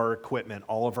 all of our equipment,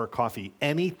 all of our coffee.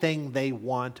 Anything they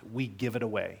want, we give it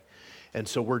away. And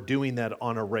so we're doing that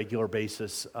on a regular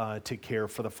basis to care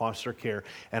for the foster care.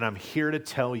 And I'm here to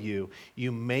tell you,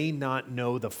 you may not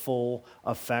know the full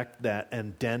effect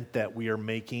and dent that we are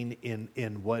making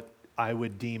in what I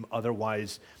would deem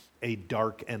otherwise a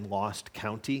dark and lost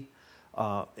county.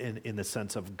 In the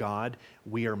sense of God,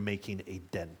 we are making a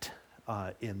dent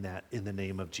in that, in the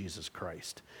name of Jesus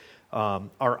Christ.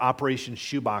 Our Operation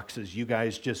Shoeboxes, you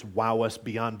guys just wow us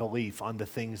beyond belief on the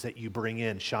things that you bring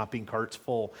in, shopping carts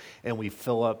full, and we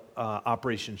fill up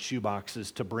Operation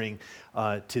Shoeboxes to bring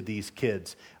to these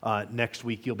kids. Next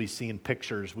week you'll be seeing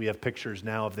pictures. We have pictures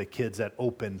now of the kids that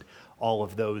opened all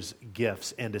of those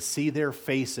gifts, and to see their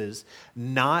faces,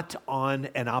 not on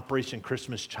an Operation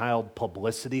Christmas Child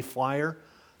publicity flyer,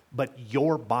 but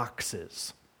your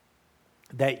boxes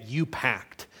that you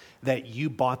packed, that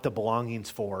you bought the belongings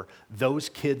for, those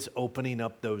kids opening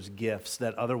up those gifts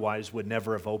that otherwise would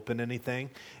never have opened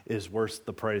anything, is worth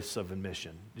the price of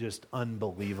admission. Just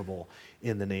unbelievable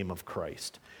in the name of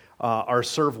Christ. Our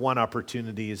Serve One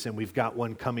opportunities, and we've got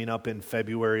one coming up in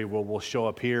February where we'll show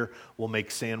up here, we'll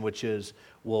make sandwiches,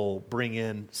 we'll bring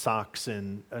in socks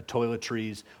and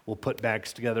toiletries, we'll put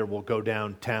bags together, we'll go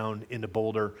downtown into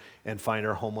Boulder and find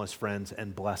our homeless friends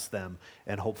and bless them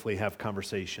and hopefully have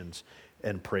conversations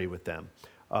and pray with them.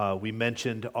 We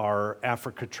mentioned our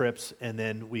Africa trips, and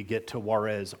then we get to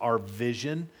Juarez. Our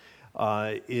vision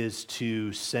is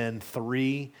to send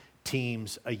 3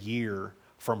 teams a year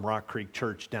from Rock Creek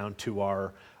Church down to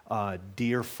our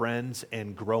dear friends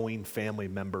and growing family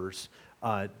members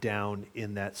down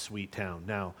in that sweet town.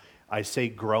 Now, I say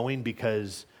growing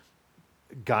because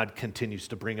God continues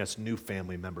to bring us new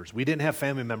family members. We didn't have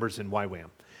family members in YWAM.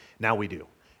 Now we do.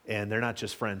 And they're not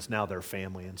just friends, now they're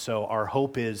family. And so our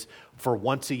hope is for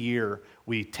once a year,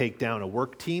 we take down a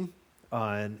work team,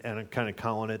 and I'm kind of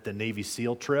calling it the Navy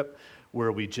SEAL trip,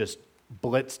 where we just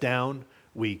blitz down,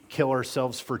 we kill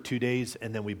ourselves for 2 days,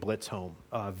 and then we blitz home.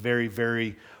 Very,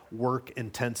 very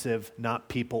work-intensive, not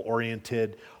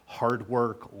people-oriented, hard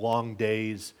work, long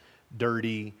days,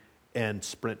 dirty, and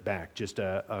sprint back. Just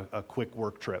a quick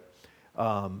work trip.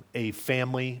 A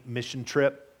family mission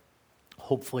trip,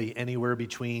 hopefully anywhere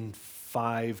between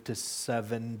 5 to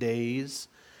 7 days,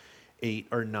 8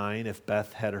 or 9 if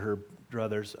Beth had her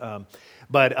druthers.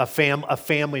 But a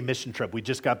family mission trip. We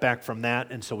just got back from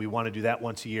that, and so we want to do that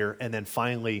once a year. And then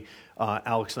finally,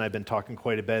 Alex and I have been talking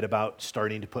quite a bit about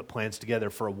starting to put plans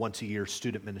together for a once-a-year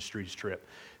student ministries trip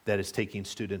that is taking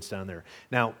students down there.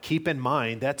 Now, keep in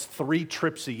mind, that's 3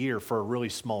 trips a year for a really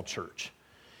small church.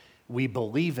 We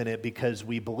believe in it because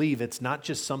we believe it's not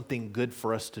just something good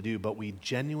for us to do, but we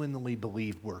genuinely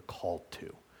believe we're called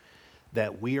to.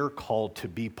 That we are called to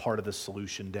be part of the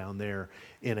solution down there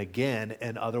in, again,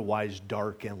 an otherwise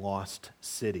dark and lost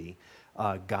city.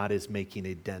 God is making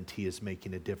a dent. He is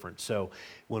making a difference. So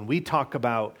when we talk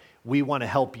about we want to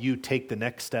help you take the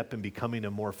next step in becoming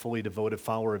a more fully devoted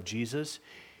follower of Jesus,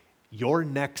 your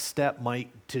next step might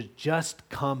to just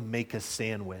come make a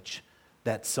sandwich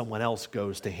that someone else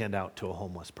goes to hand out to a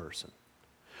homeless person.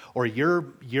 Or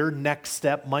your next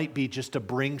step might be just to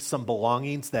bring some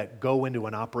belongings that go into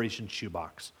an Operation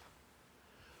Shoebox.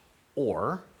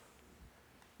 Or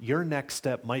your next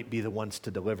step might be the ones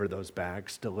to deliver those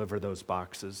bags, deliver those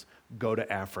boxes, go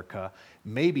to Africa.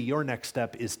 Maybe your next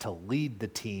step is to lead the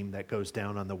team that goes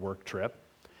down on the work trip.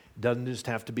 It doesn't just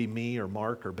have to be me or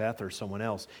Mark or Beth or someone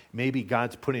else. Maybe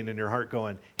God's putting in your heart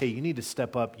going, hey, you need to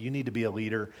step up. You need to be a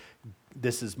leader.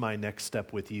 This is my next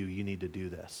step with you. You need to do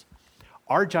this.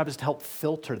 Our job is to help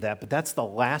filter that, but that's the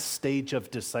last stage of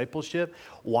discipleship.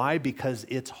 Why? Because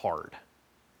it's hard.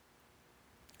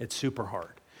 It's super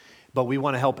hard. But we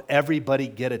want to help everybody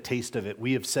get a taste of it.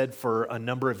 We have said for a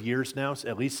number of years now,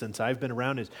 at least since I've been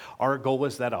around, is our goal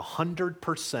is that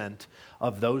 100%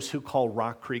 of those who call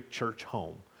Rock Creek Church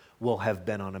home will have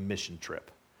been on a mission trip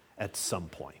at some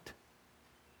point.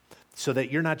 So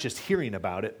that you're not just hearing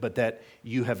about it, but that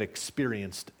you have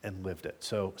experienced and lived it.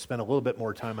 So spend a little bit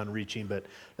more time on reaching, but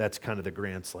that's kind of the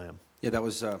grand slam. Yeah, that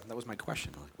was my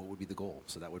question. Like, what would be the goal?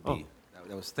 So that would be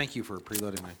that was. Thank you for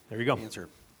preloading my There you go. answer.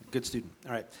 Good student.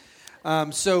 All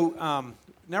right. So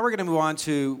now we're going to move on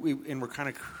to, and we're kind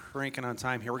of cranking on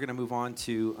time here. We're going to move on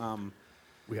to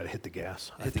We got to hit the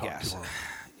gas. hit the gas.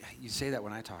 You say that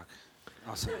when I talk.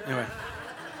 Awesome. Anyway,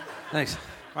 thanks.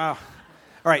 Wow.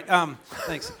 All right.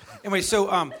 Thanks. Anyway, so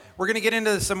we're going to get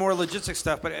into some more logistics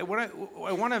stuff, but I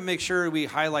want to make sure we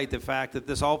highlight the fact that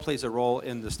this all plays a role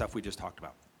in the stuff we just talked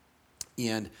about.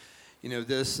 And,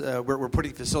 this we're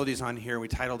putting facilities on here. We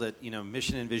titled it,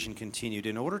 Mission and Vision Continued.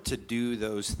 In order to do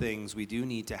those things, we do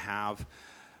need to have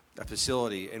a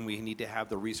facility, and we need to have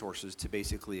the resources to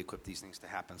basically equip these things to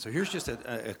happen. So here's just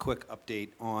a quick update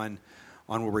on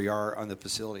where we are on the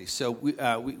facility. So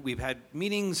we've had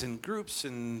meetings and groups,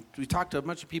 and we talked to a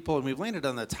bunch of people, and we've landed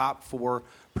on the top 4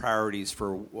 priorities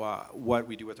for what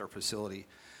we do with our facility.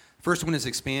 First one is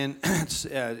expanding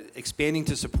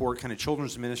to support kind of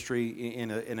children's ministry in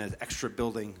an extra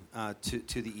building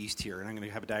to the east here. And I'm going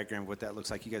to have a diagram of what that looks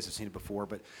like. You guys have seen it before,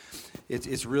 but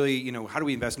it's really, how do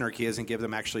we invest in our kids and give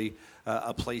them actually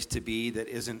a place to be that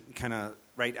isn't kind of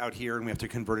right out here and we have to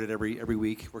convert it every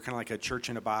week. We're kind of like a church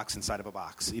in a box inside of a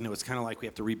box. It's kind of like we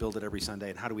have to rebuild it every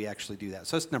Sunday. And how do we actually do that?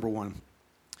 So that's number one.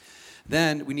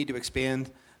 Then we need to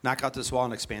expand, knock out this wall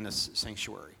and expand this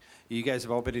sanctuary. You guys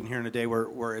have all been in here in a day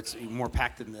where it's more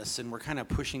packed than this, and we're kind of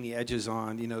pushing the edges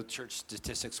on, church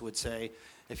statistics would say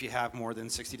if you have more than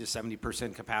 60 to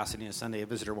 70% capacity on a Sunday, a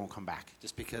visitor won't come back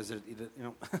just because,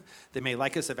 they may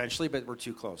like us eventually, but we're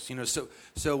too close.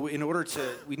 So in order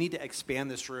we need to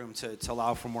expand this room to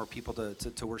allow for more people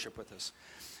to worship with us.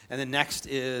 And then next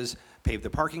is pave the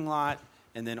parking lot,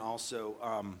 and then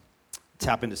also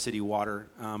tap into city water,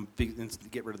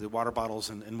 get rid of the water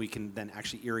bottles, and we can then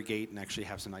actually irrigate and actually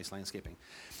have some nice landscaping.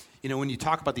 When you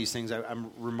talk about these things, I'm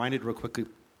reminded real quickly,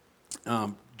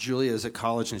 Julia is at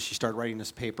college, and she started writing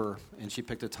this paper, and she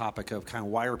picked a topic of kind of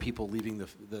why are people leaving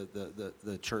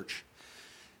the church.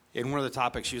 And one of the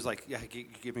topics, she was like,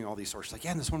 give me all these sources. Like,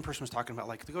 and this one person was talking about,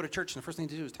 like, to go to church, and the first thing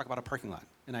to do is talk about a parking lot.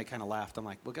 And I kind of laughed. I'm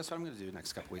like, well, guess what I'm going to do the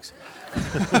next couple weeks?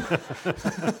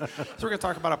 So we're going to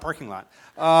talk about a parking lot.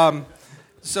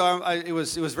 So it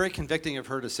was very convicting of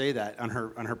her to say that on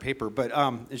her paper, but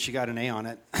and she got an A on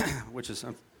it, which is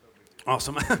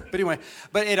awesome. But anyway,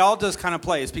 it all does kind of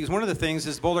play. It's because one of the things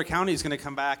is Boulder County is going to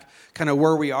come back kind of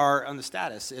where we are on the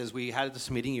status. Is we had this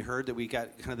meeting, you heard that we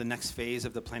got kind of the next phase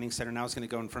of the planning center. Now it's going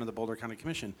to go in front of the Boulder County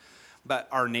Commission. But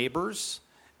our neighbors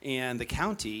and the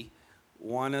county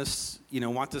want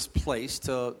this place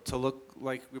to look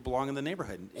like we belong in the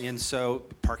neighborhood. And so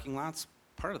parking lots,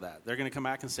 part of that. They're going to come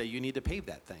back and say, you need to pave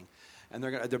that thing. And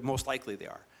they're most likely they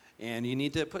are. And you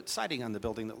need to put siding on the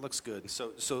building that looks good.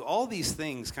 So all these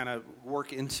things kind of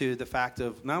work into the fact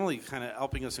of not only kind of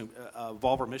helping us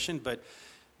evolve our mission, but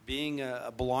being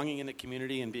belonging in a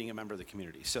community and being a member of the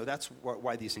community. So that's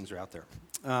why these things are out there.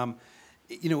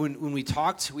 When we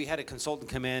talked, we had a consultant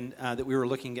come in that we were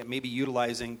looking at maybe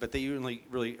utilizing, but they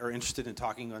really are interested in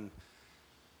talking on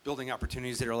building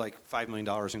opportunities that are like $5 million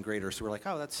and greater. So we're like,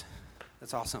 oh, that's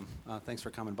awesome. Thanks for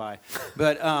coming by.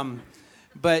 But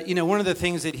one of the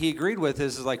things that he agreed with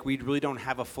is like we really don't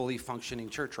have a fully functioning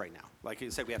church right now. Like I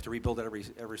said, we have to rebuild it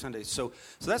every Sunday. So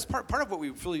that's part of what we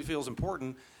really feel is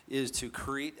important is to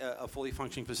create a fully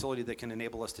functioning facility that can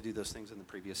enable us to do those things in the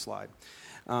previous slide.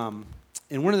 And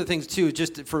one of the things too,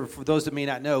 just for those that may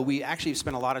not know, we actually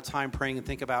spent a lot of time praying and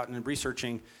think about and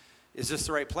researching: is this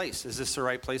the right place? Is this the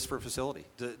right place for a facility?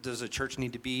 Does a church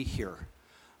need to be here?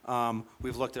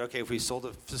 We've looked at, if we sold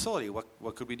the facility,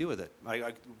 what could we do with it?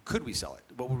 Could we sell it?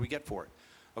 What would we get for it?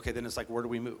 Okay, then it's like, where do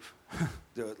we move? I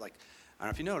don't know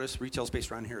if you noticed, retail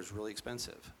space around here is really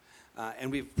expensive.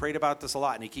 And we've prayed about this a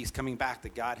lot, and he keeps coming back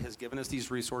that God has given us these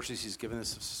resources. He's given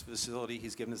us this facility.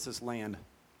 He's given us this land.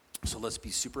 So let's be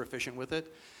super efficient with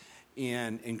it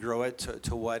and grow it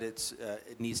to what it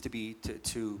needs to be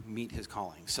to meet his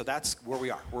calling. So that's where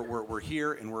we are. We're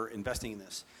here, and we're investing in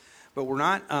this. But we're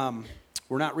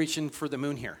not reaching for the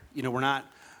moon here.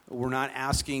 We're not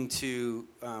asking to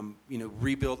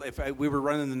rebuild. We were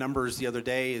running the numbers the other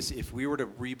day, is if we were to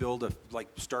rebuild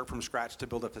start from scratch to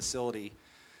build a facility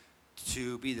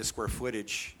to be the square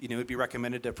footage, it'd be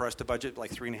recommended for us to budget like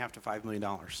 $3.5 to $5 million,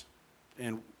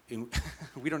 and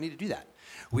we don't need to do that.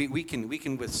 We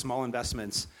can with small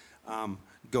investments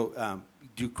go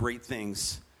do great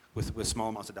things with small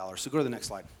amounts of dollars. So go to the next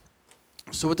slide.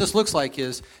 So what this looks like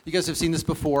is, you guys have seen this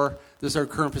before. This is our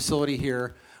current facility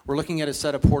here. We're looking at a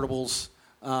set of portables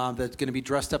that's going to be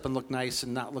dressed up and look nice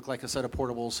and not look like a set of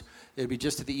portables. It would be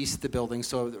just to the east of the building.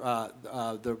 So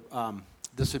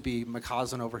this would be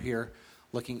McCausland over here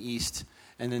looking east.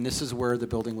 and then this is where the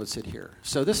building would sit here.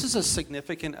 So this is a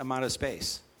significant amount of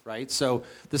space, right? So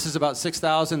this is about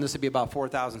 6,000. This would be about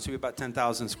 4,000. So it would be about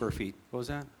 10,000 square feet. What was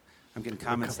that? I'm getting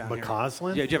comments down here.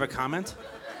 McCausland? Yeah, do you have a comment?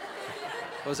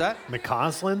 What was that?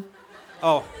 McCausland?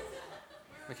 Oh,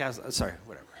 McCausland. Sorry,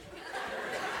 whatever.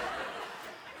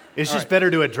 It's just better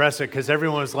to address it because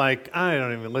everyone's like, I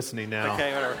don't even listening now.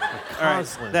 Okay, whatever. All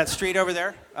McCausland. right, that street over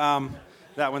there,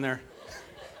 that one there.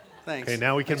 Thanks. Okay,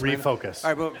 now we can refocus.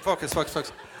 All right, but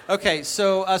focus. Okay,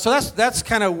 so that's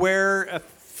kind of where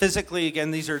physically, again,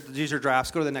 these are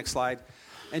drafts. Go to the next slide,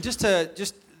 and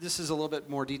this is a little bit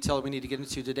more detailed we need to get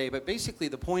into today. But basically,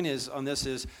 the point is on this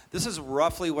is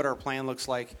roughly what our plan looks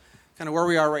like. Kind of where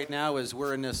we are right now is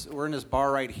we're in this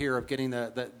bar right here of getting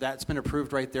that's been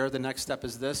approved right there. The next step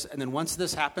is this, and then once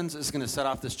this happens, it's going to set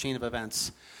off this chain of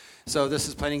events. So this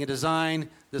is planning and design.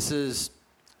 This is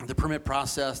the permit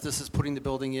process. This is putting the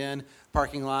building in,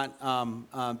 parking lot.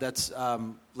 That's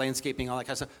landscaping, all that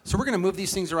kind of stuff. So we're going to move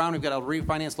these things around. We've got a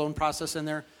refinance loan process in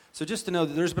there. So just to know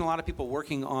that there's been a lot of people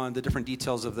working on the different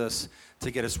details of this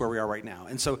to get us where we are right now.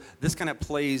 And so this kind of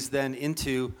plays then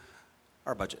into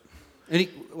our budget.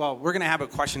 We're going to have a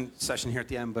question session here at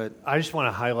the end, but I just want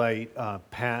to highlight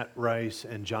Pat Rice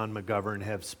and John McGovern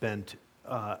have spent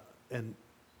a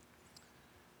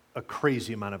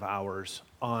crazy amount of hours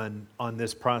on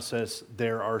this process.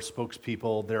 They're our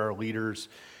spokespeople. They're our leaders.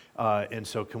 And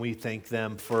so can we thank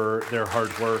them for their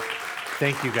hard work?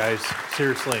 Thank you, guys.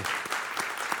 Seriously.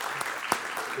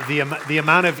 The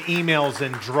amount of emails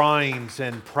and drawings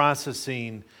and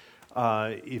processing,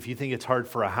 if you think it's hard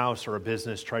for a house or a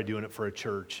business, try doing it for a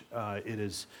church. It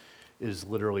is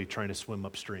literally trying to swim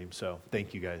upstream. So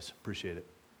thank you, guys. Appreciate it.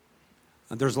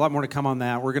 There's a lot more to come on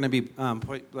that. We're going to be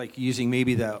using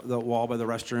maybe the wall by the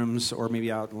restrooms or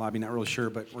maybe out in the lobby, not really sure,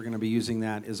 but we're going to be using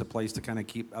that as a place to kind of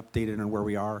keep updated on where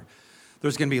we are.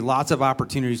 There's going to be lots of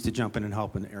opportunities to jump in and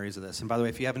help in areas of this. And by the way,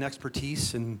 if you have an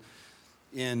expertise in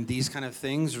these kind of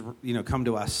things, come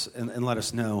to us and let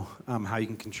us know how you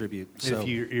can contribute. So, if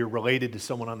you're related to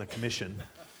someone on the commission.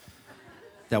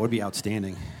 That would be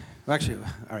outstanding. Well, actually,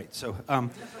 all right, so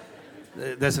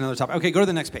that's another topic. Okay, go to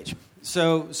the next page.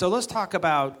 So let's talk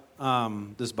about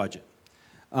this budget.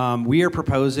 We are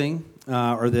proposing,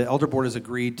 or the Elder Board has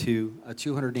agreed to a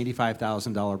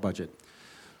 $285,000 budget.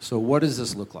 So what does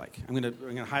this look like? I'm going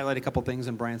to highlight a couple things,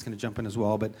 and Brian's going to jump in as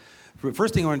well. But the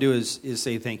first thing I want to do is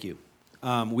say thank you.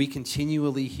 We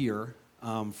continually hear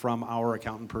from our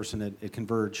accountant person at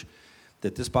Converge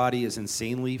that this body is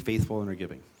insanely faithful in our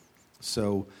giving.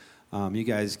 So you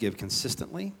guys give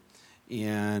consistently,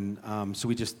 and so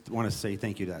we just want to say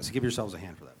thank you to that. So give yourselves a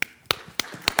hand for that.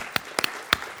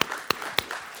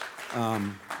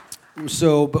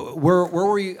 But where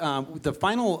we, the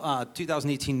final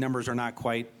 2018 numbers are not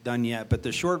quite done yet, but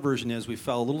the short version is we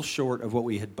fell a little short of what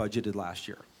we had budgeted last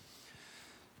year.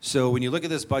 So when you look at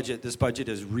this budget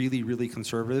is really, really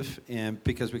conservative, and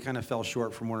because we kind of fell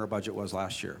short from what our budget was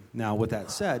last year. Now, with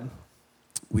that said,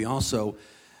 we also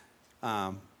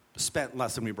spent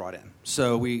less than we brought in.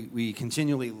 So we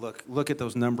continually look at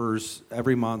those numbers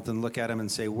every month and look at them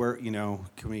and say, where,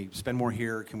 can we spend more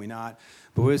here? Can we not?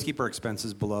 But we always keep our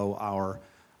expenses below our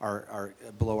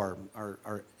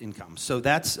income. So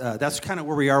that's kind of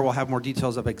where we are. We'll have more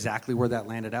details of exactly where that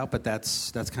landed out, but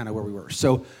that's kind of where we were.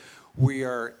 So we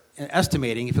are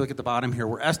estimating, if you look at the bottom here,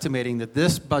 we're estimating that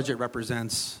this budget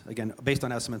represents, again, based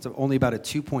on estimates, of only about a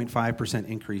 2.5%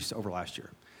 increase over last year.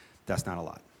 That's not a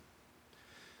lot.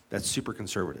 That's super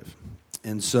conservative.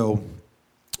 And so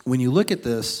when you look at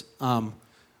this,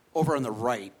 over on the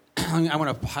right, I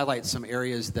want to highlight some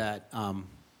areas that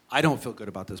I don't feel good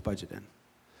about this budget in.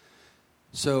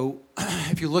 So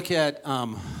if you look at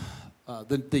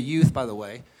the youth, by the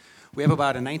way, we have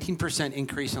about a 19%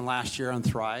 increase in last year on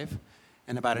Thrive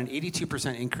and about an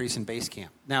 82% increase in Base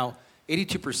Camp. Now,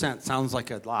 82% sounds like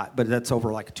a lot, but that's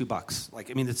over like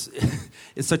 $2.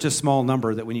 It's such a small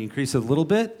number that when you increase it a little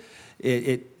bit,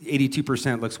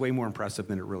 82% looks way more impressive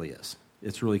than it really is.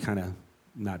 It's really kind of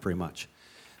not very much.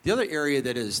 The other area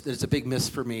that's a big miss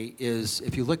for me is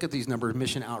if you look at these numbers,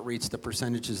 mission outreach, the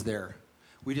percentages there.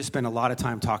 We just spend a lot of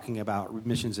time talking about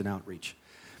missions and outreach.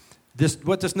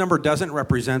 What this number doesn't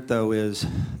represent, though, is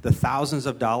the thousands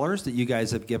of dollars that you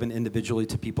guys have given individually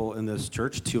to people in this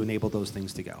church to enable those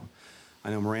things to go. I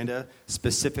know Miranda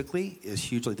specifically is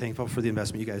hugely thankful for the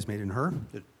investment you guys made in her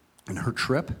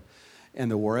trip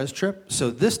and the Juarez trip. So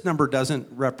this number doesn't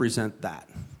represent that,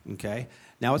 okay?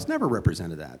 Now, it's never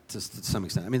represented that to some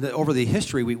extent. I mean, over the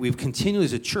history, we've continually,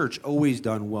 as a church, always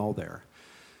done well there.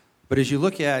 But as you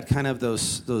look at kind of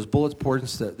those bullet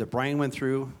points that Brian went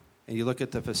through, and you look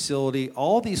at the facility,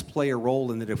 all these play a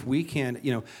role in that. If we can,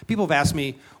 people have asked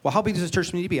me, well, how big does this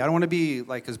church need to be? I don't want to be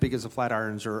like as big as the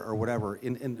Flatirons or whatever.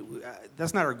 And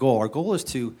that's not our goal. Our goal is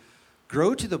to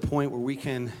grow to the point where we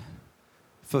can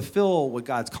fulfill what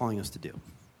God's calling us to do.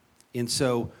 And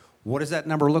so what does that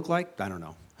number look like? I don't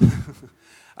know.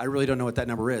 I really don't know what that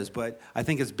number is, but I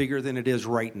think it's bigger than it is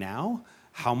right now.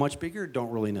 How much bigger?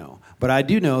 Don't really know. But I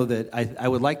do know that I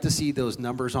would like to see those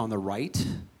numbers on the right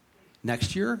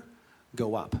next year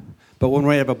go up. But when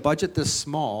we have a budget this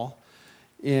small,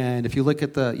 and if you look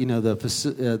at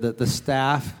the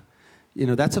staff,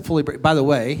 that's a fully. By the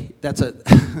way, that's a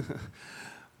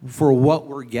for what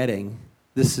we're getting.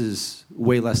 This is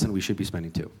way less than we should be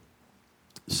spending too.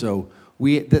 So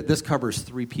this covers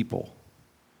 3 people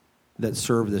that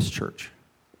serve this church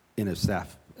in a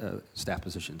staff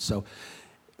position. So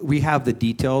we have the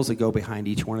details that go behind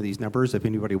each one of these numbers. If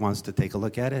anybody wants to take a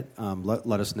look at it,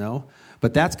 let us know.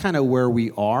 But that's kind of where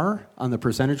we are on the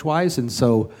percentage-wise. And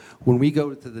so when we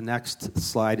go to the next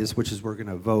slide, which is we're going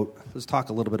to vote, let's talk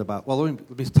a little bit about,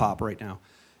 let me stop right now.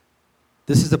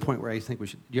 This is the point where I think we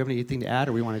should, do you have anything to add,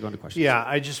 or we want to go into questions? Yeah,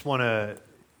 I just want to,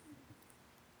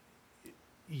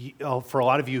 for a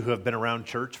lot of you who have been around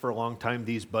church for a long time,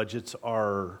 these budgets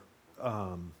are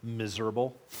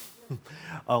miserable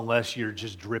unless you're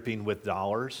just dripping with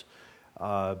dollars.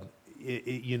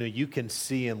 You can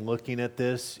see in looking at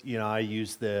this, I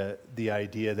use the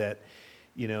idea that,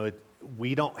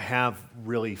 we don't have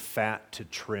really fat to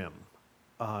trim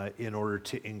in order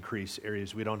to increase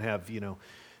areas. We don't have,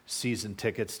 season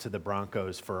tickets to the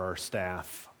Broncos for our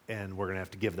staff, and we're going to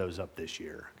have to give those up this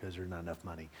year because there's not enough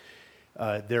money.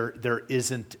 There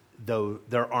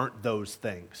aren't those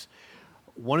things.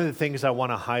 One of the things I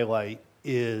want to highlight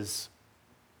is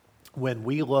when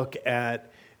we look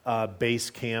at base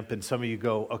camp, and some of you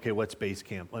go, okay, what's base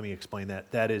camp? Let me explain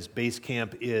that. That is, base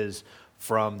camp is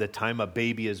from the time a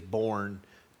baby is born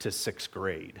to 6th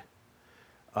grade.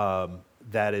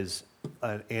 That is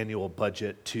an annual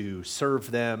budget to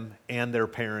serve them and their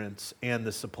parents and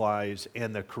the supplies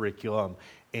and the curriculum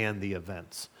and the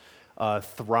events.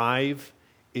 Thrive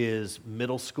is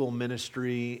middle school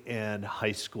ministry and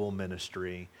high school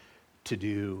ministry to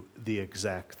do the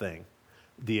exact same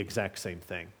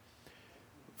thing.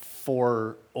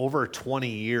 For over 20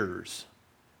 years,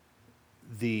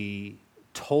 the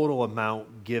total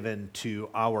amount given to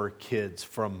our kids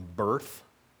from birth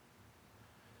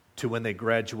to when they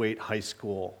graduate high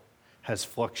school has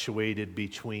fluctuated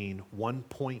between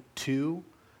 1.2 to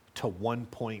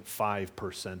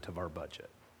 1.5% of our budget.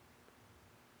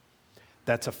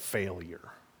 That's a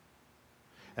failure.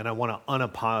 And I want to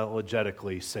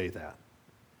unapologetically say that.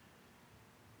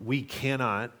 We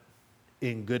cannot,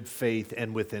 in good faith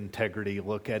and with integrity,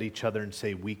 look at each other and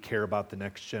say, we care about the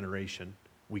next generation.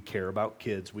 We care about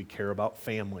kids. We care about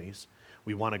families.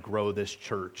 We want to grow this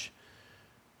church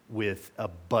with a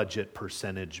budget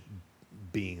percentage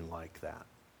being like that.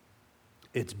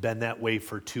 It's been that way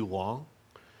for too long.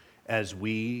 As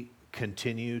we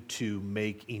continue to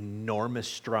make enormous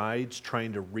strides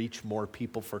trying to reach more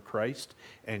people for Christ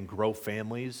and grow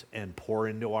families and pour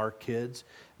into our kids,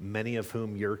 many of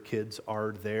whom your kids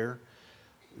are there,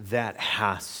 that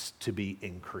has to be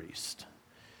increased.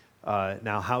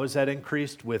 Now, how is that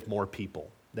increased? With more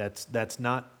people. That's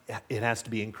not, it has to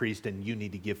be increased and you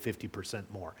need to give 50%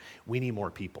 more. We need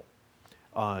more people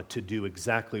to do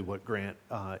exactly what Grant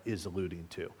is alluding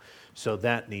to. So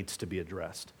that needs to be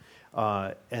addressed.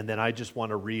 And then I just want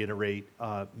to reiterate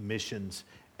missions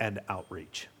and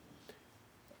outreach.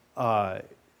 I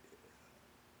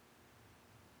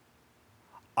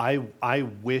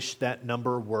wish that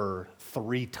number were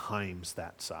 3 times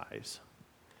that size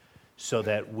so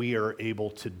that we are able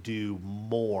to do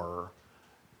more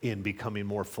in becoming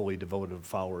more fully devoted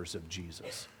followers of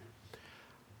Jesus.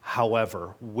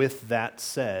 However, with that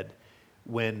said,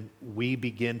 when we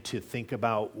begin to think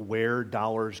about where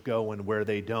dollars go and where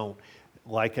they don't,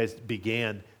 like I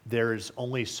began, there's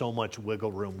only so much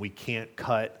wiggle room. We can't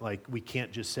we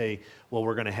can't just say, well,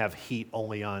 we're going to have heat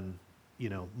only on,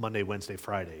 Monday, Wednesday,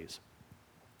 Fridays.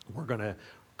 We're going to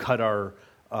cut our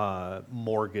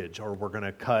mortgage, or we're going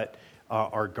to cut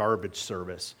our garbage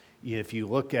service. If you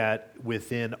look at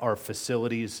within our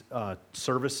facilities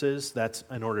services, that's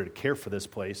in order to care for this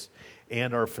place,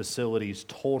 and our facilities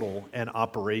total and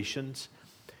operations,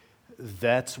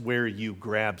 that's where you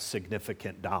grab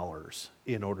significant dollars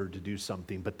in order to do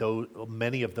something. But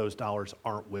many of those dollars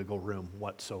aren't wiggle room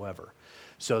whatsoever.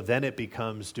 So then it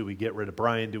becomes, do we get rid of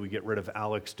Brian? Do we get rid of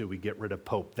Alex? Do we get rid of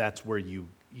Pope? That's where you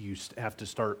have to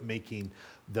start making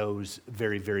those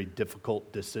very, very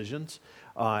difficult decisions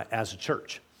as a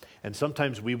church. And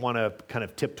sometimes we want to kind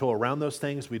of tiptoe around those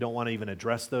things. We don't want to even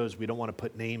address those. We don't want to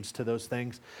put names to those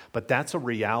things. But that's a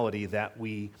reality that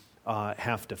we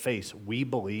have to face. We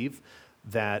believe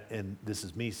that, and this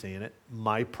is me saying it,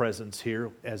 my presence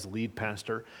here as lead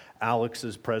pastor,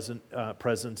 Alex's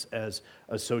presence as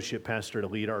associate pastor to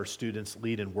lead our students,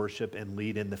 lead in worship, and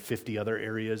lead in the 50 other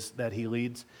areas that he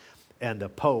leads, and the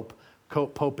Pope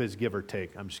is give or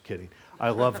take. I'm just kidding. I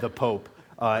love the Pope,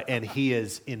 and he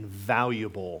is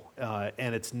invaluable,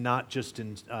 and it's not just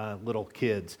in little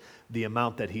kids. The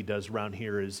amount that he does around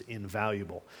here is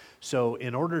invaluable. So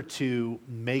in order to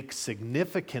make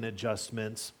significant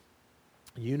adjustments,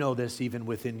 you know this even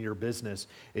within your business,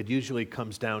 it usually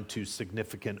comes down to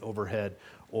significant overhead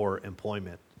or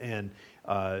employment. And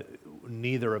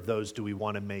neither of those do we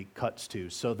want to make cuts to.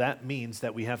 So that means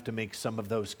that we have to make some of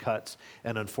those cuts.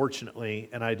 And unfortunately,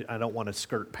 and I don't want to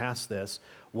skirt past this,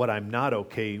 what I'm not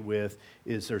okay with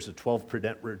is there's a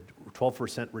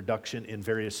 12% reduction in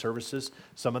various services.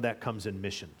 Some of that comes in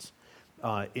missions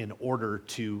in order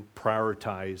to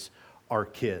prioritize our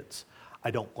kids.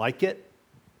 I don't like it.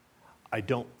 I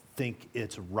don't think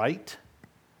it's right.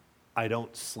 I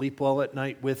don't sleep well at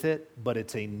night with it, but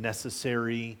it's a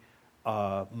necessary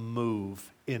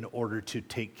move in order to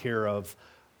take care of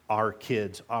our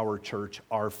kids, our church,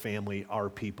 our family, our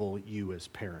people, you as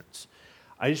parents.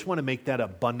 I just want to make that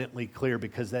abundantly clear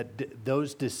because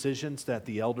those decisions that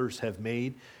the elders have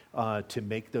made to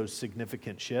make those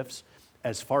significant shifts,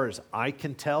 as far as I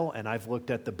can tell, and I've looked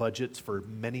at the budgets for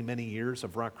many, many years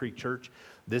of Rock Creek Church,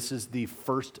 this is the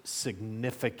first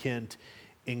significant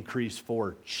increase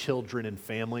for children and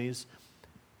families.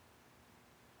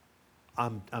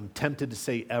 I'm tempted to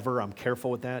say ever. I'm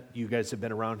careful with that. You guys have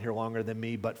been around here longer than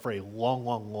me, but for a long,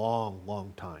 long, long,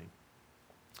 long time.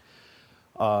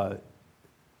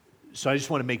 So I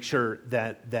just want to make sure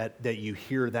that you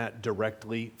hear that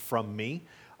directly from me.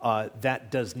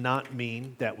 That does not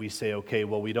mean that we say, okay,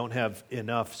 well, we don't have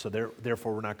enough, so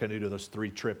therefore we're not going to do those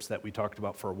 3 trips that we talked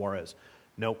about for Juarez.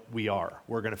 Nope, we are.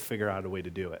 We're going to figure out a way to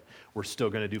do it. We're still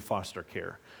going to do foster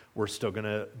care. We're still going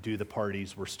to do the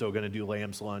parties. We're still going to do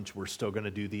Lamb's Lunch. We're still going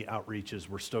to do the outreaches.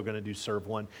 We're still going to do Serve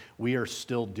One. We are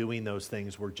still doing those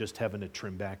things. We're just having to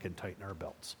trim back and tighten our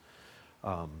belts.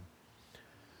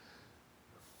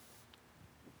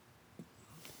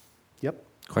 Yep.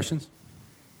 Questions?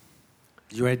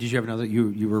 Did you have another?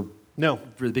 You were no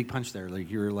really big punch there. Like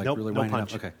you were like nope, really no winding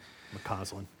punch. up. Okay.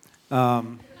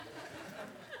 McCausland.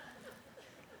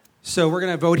 So we're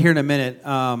going to vote here in a minute.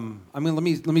 Let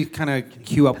me kind of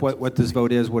cue up what this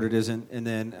vote is, what it isn't, and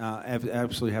then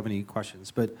absolutely have any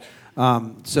questions. But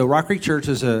so Rock Creek Church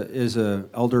is a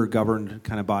elder governed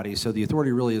kind of body. So the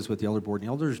authority really is with the elder board, and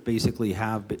the elders basically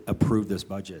have approved this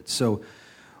budget. So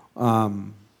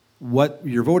what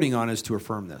you're voting on is to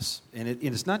affirm this, and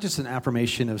it's not just an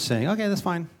affirmation of saying, okay, that's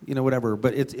fine, whatever.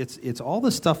 But it's all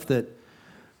the stuff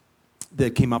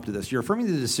that came up to this. You're affirming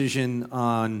the decision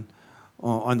on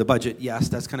the budget. Yes,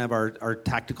 that's kind of our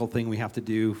tactical thing we have to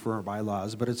do for our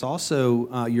bylaws. But it's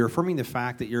also you're affirming the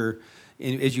fact that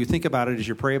as you think about it, as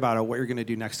you pray about it, what you're going to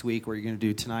do next week, what you're going to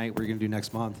do tonight, what you're going to do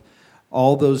next month,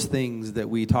 all those things that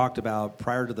we talked about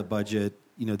prior to the budget.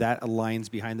 That aligns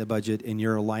behind the budget, and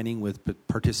you're aligning with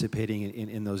participating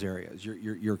in those areas.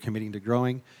 You're committing to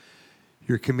growing.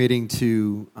 You're committing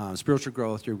to spiritual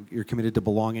growth. You're committed to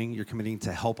belonging. You're committing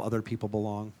to help other people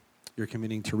belong. You're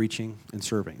committing to reaching and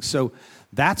serving. So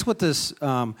that's what this.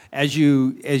 As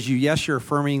you're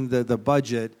affirming the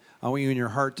budget. I want you in your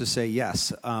heart to say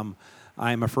yes. I'm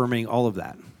affirming all of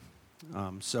that.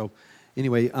 So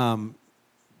anyway.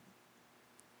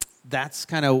 That's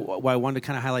kind of what I wanted to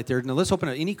kind of highlight there. Now let's open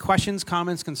up. Any questions,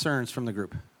 comments, concerns from the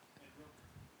group?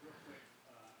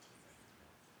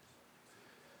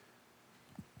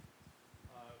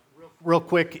 Real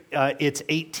quick, it's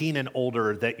 18 and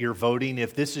older that you're voting.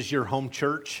 If this is your home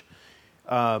church,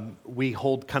 we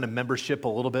hold kind of membership a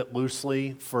little bit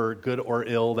loosely for good or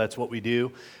ill. That's what we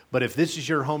do. But if this is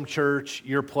your home church,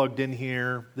 you're plugged in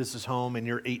here, this is home, and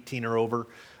you're 18 or over,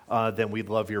 then we'd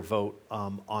love your vote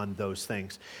on those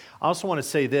things. I also want to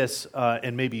say this,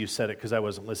 and maybe you said it because I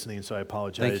wasn't listening, so I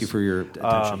apologize. Thank you for your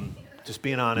attention. Just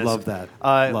being honest. Love that.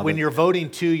 When you're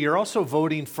voting too, you're also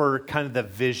voting for kind of the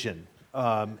vision,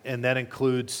 and that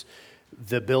includes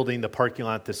the building, the parking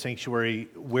lot, the sanctuary,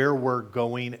 where we're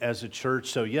going as a church.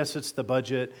 So yes, it's the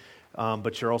budget,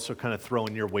 but you're also kind of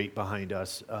throwing your weight behind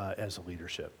us as a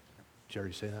leadership. Did you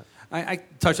already say that? I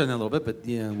touched on that a little bit, but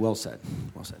yeah, well said.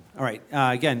 Well said. All right.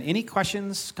 Again, any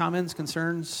questions, comments,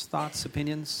 concerns, thoughts,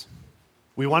 opinions?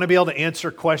 We want to be able to answer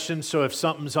questions, so if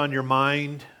something's on your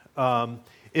mind,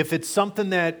 if it's something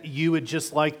that you would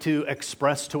just like to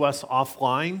express to us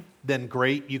offline, then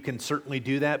great, you can certainly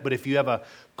do that. But if you have a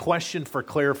question for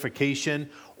clarification,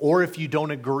 or if you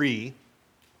don't agree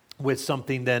with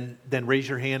something, then raise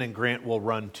your hand and Grant will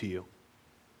run to you.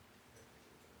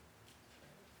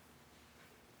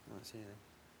 I don't see anything.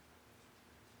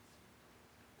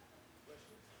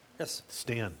 Yes,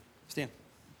 Stan. Stan.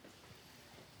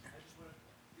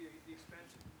 The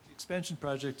expansion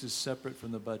project is separate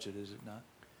from the budget, is it not?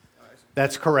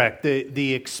 That's correct.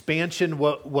 The expansion,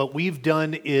 what we've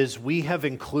done is we have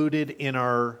included in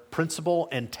our principal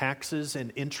and taxes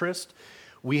and interest,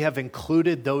 we have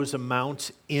included those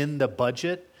amounts in the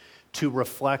budget to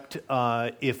reflect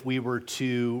if we were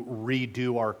to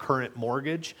redo our current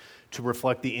mortgage, to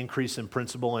reflect the increase in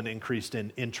principal and increase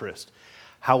in interest.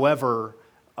 However,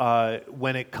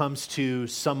 when it comes to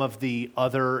some of the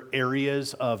other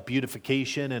areas of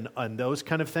beautification and those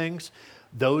kind of things,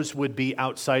 those would be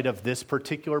outside of this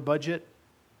particular budget.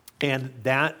 And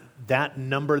that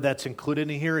number that's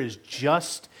included in here is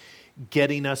just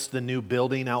getting us the new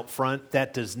building out front.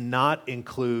 That does not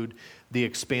include the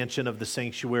expansion of the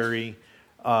sanctuary,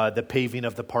 the paving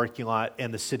of the parking lot,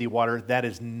 and the city water. That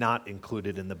is not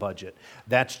included in the budget.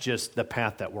 That's just the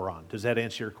path that we're on. Does that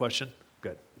answer your question?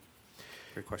 Good.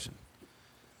 Great question.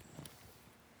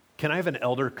 Can I have an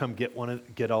elder come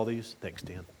get all these? Thanks,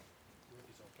 Dan.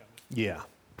 Yeah.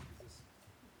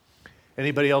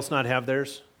 Anybody else not have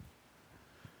theirs?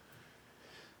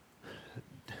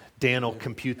 Dan will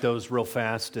compute those real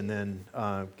fast and then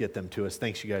get them to us.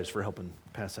 Thanks, you guys, for helping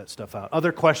pass that stuff out.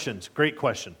 Other questions? Great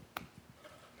question.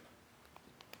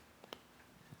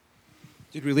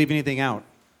 Did we leave anything out?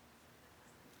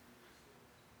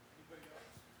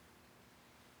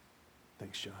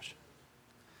 Thanks, Josh.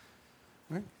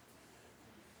 All right.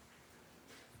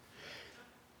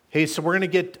 Hey, so we're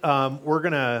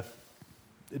going to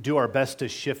do our best to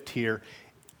shift here.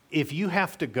 If you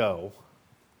have to go,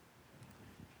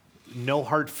 no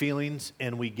hard feelings,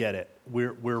 and we get it.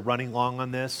 We're running long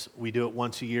on this. We do it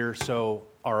once a year, so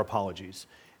our apologies.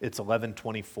 It's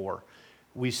 11:24.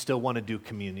 We still want to do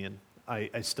communion.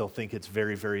 I still think it's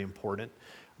very, very important,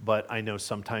 but I know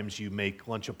sometimes you make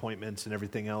lunch appointments and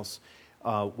everything else.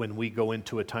 When we go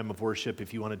into a time of worship,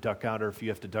 if you want to duck out or if you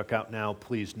have to duck out now,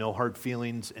 please, no hard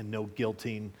feelings and no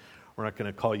guilting. We're not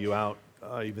going to call you out,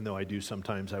 even though I do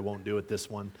sometimes. I won't do it this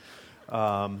one.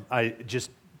 I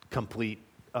just complete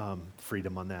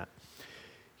freedom on that.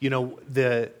 You know,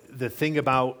 the thing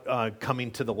about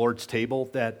coming to the Lord's table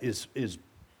that is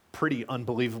pretty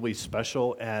unbelievably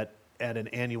special at an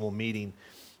annual meeting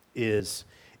is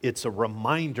it's a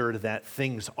reminder that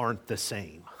things aren't the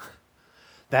same.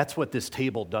 That's what this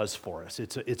table does for us.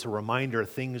 It's a reminder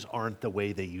things aren't the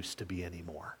way they used to be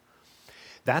anymore.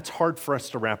 That's hard for us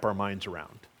to wrap our minds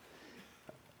around.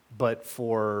 But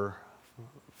for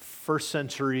first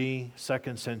century,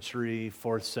 second century,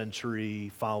 fourth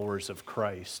century followers of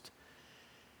Christ,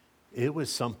 it was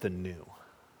something new.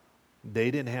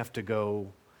 They didn't have to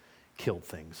go kill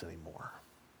things anymore.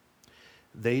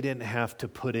 They didn't have to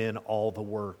put in all the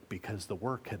work because the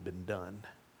work had been done.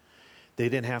 They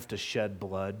didn't have to shed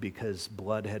blood because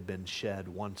blood had been shed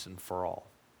once and for all.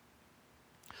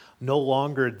 No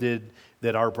longer did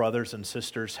our brothers and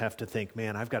sisters have to think,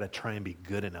 man, I've got to try and be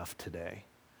good enough today.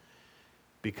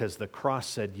 Because the cross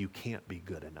said you can't be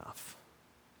good enough.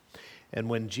 And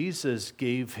when Jesus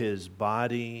gave his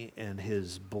body and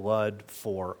his blood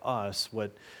for us,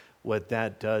 what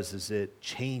that does is it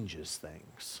changes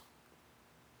things.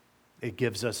 It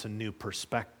gives us a new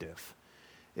perspective.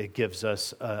 It gives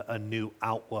us a new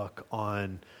outlook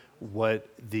on what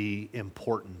the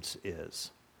importance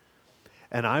is.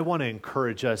 And I want to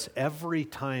encourage us every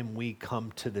time we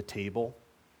come to the table,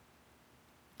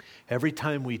 every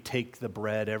time we take the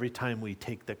bread, every time we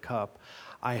take the cup,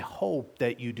 I hope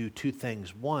that you do two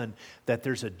things. One, that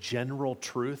there's a general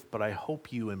truth, but I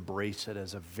hope you embrace it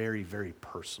as a very, very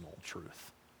personal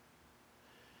truth.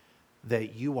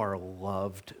 That you are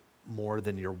loved more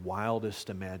than your wildest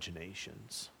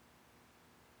imaginations,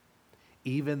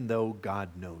 even though God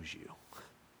knows you.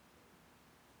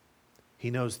 He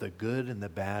knows the good and the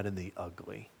bad and the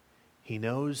ugly. He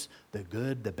knows the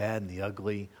good, the bad, and the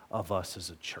ugly of us as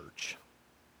a church.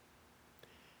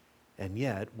 And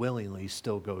yet, willingly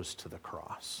still goes to the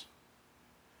cross.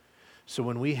 So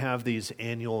when we have these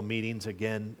annual meetings,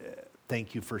 again,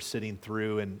 thank you for sitting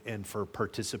through and for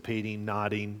participating,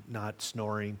 nodding, not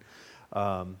snoring.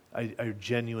 I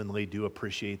genuinely do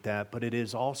appreciate that, but it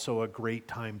is also a great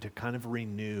time to kind of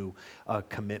renew a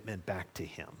commitment back to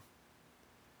Him.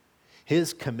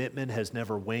 His commitment has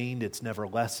never waned, it's never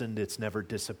lessened, it's never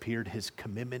disappeared. His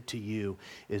commitment to you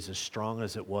is as strong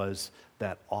as it was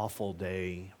that awful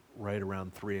day right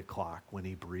around 3 o'clock when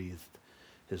he breathed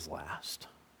his last.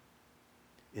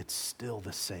 It's still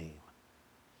the same.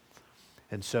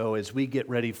 And so as we get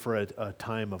ready for a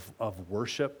time of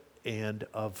worship and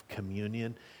of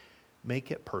communion,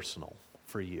 make it personal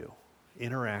for you.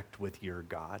 Interact with your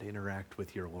God. Interact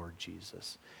with your Lord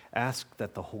Jesus. Ask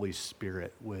that the Holy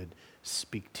Spirit would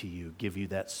speak to you, give you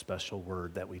that special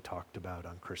word that we talked about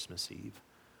on Christmas Eve.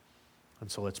 And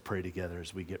so let's pray together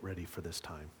as we get ready for this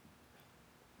time.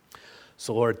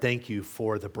 So Lord, thank you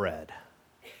for the bread.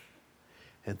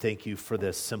 And thank you for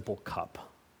this simple cup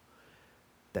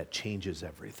that changes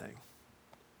everything.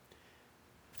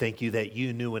 Thank you that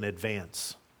you knew in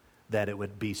advance that it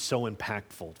would be so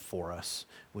impactful for us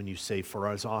when you say, for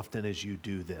as often as you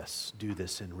do this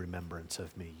in remembrance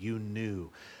of me. You knew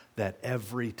that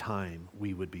every time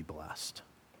we would be blessed.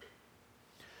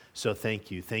 So thank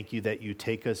you. Thank you that you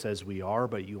take us as we are,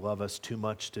 but you love us too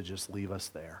much to just leave us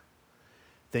there.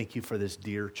 Thank you for this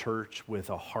dear church with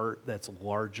a heart that's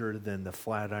larger than the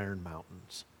Flatiron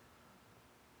Mountains.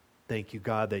 Thank you,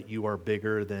 God, that you are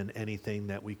bigger than anything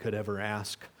that we could ever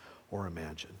ask or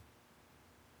imagine.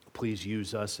 Please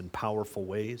use us in powerful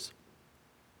ways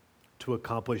to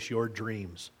accomplish your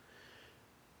dreams,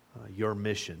 your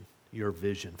mission, your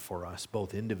vision for us,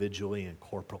 both individually and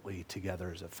corporately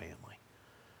together as a family.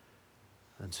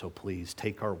 And so please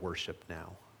take our worship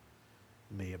now.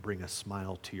 May it bring a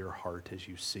smile to your heart as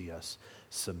you see us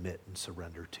submit and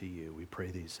surrender to you. We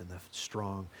pray these in the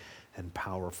strong and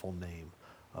powerful name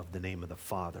of the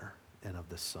Father and of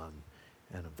the Son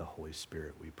and of the Holy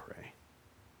Spirit, we pray.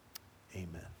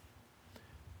 Amen.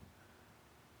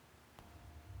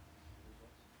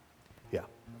 Yeah.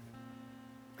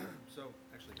 So,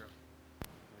 actually,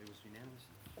 it was unanimous.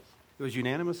 It was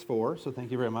unanimous 4, so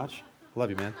thank you very much. Love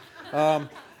you, man.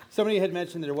 Somebody had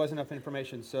mentioned that there wasn't enough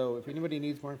information, so if anybody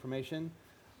needs more information,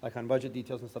 like on budget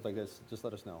details and stuff like this, just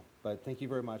let us know. But thank you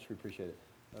very much. We appreciate it.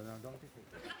 No, don't appreciate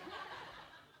it.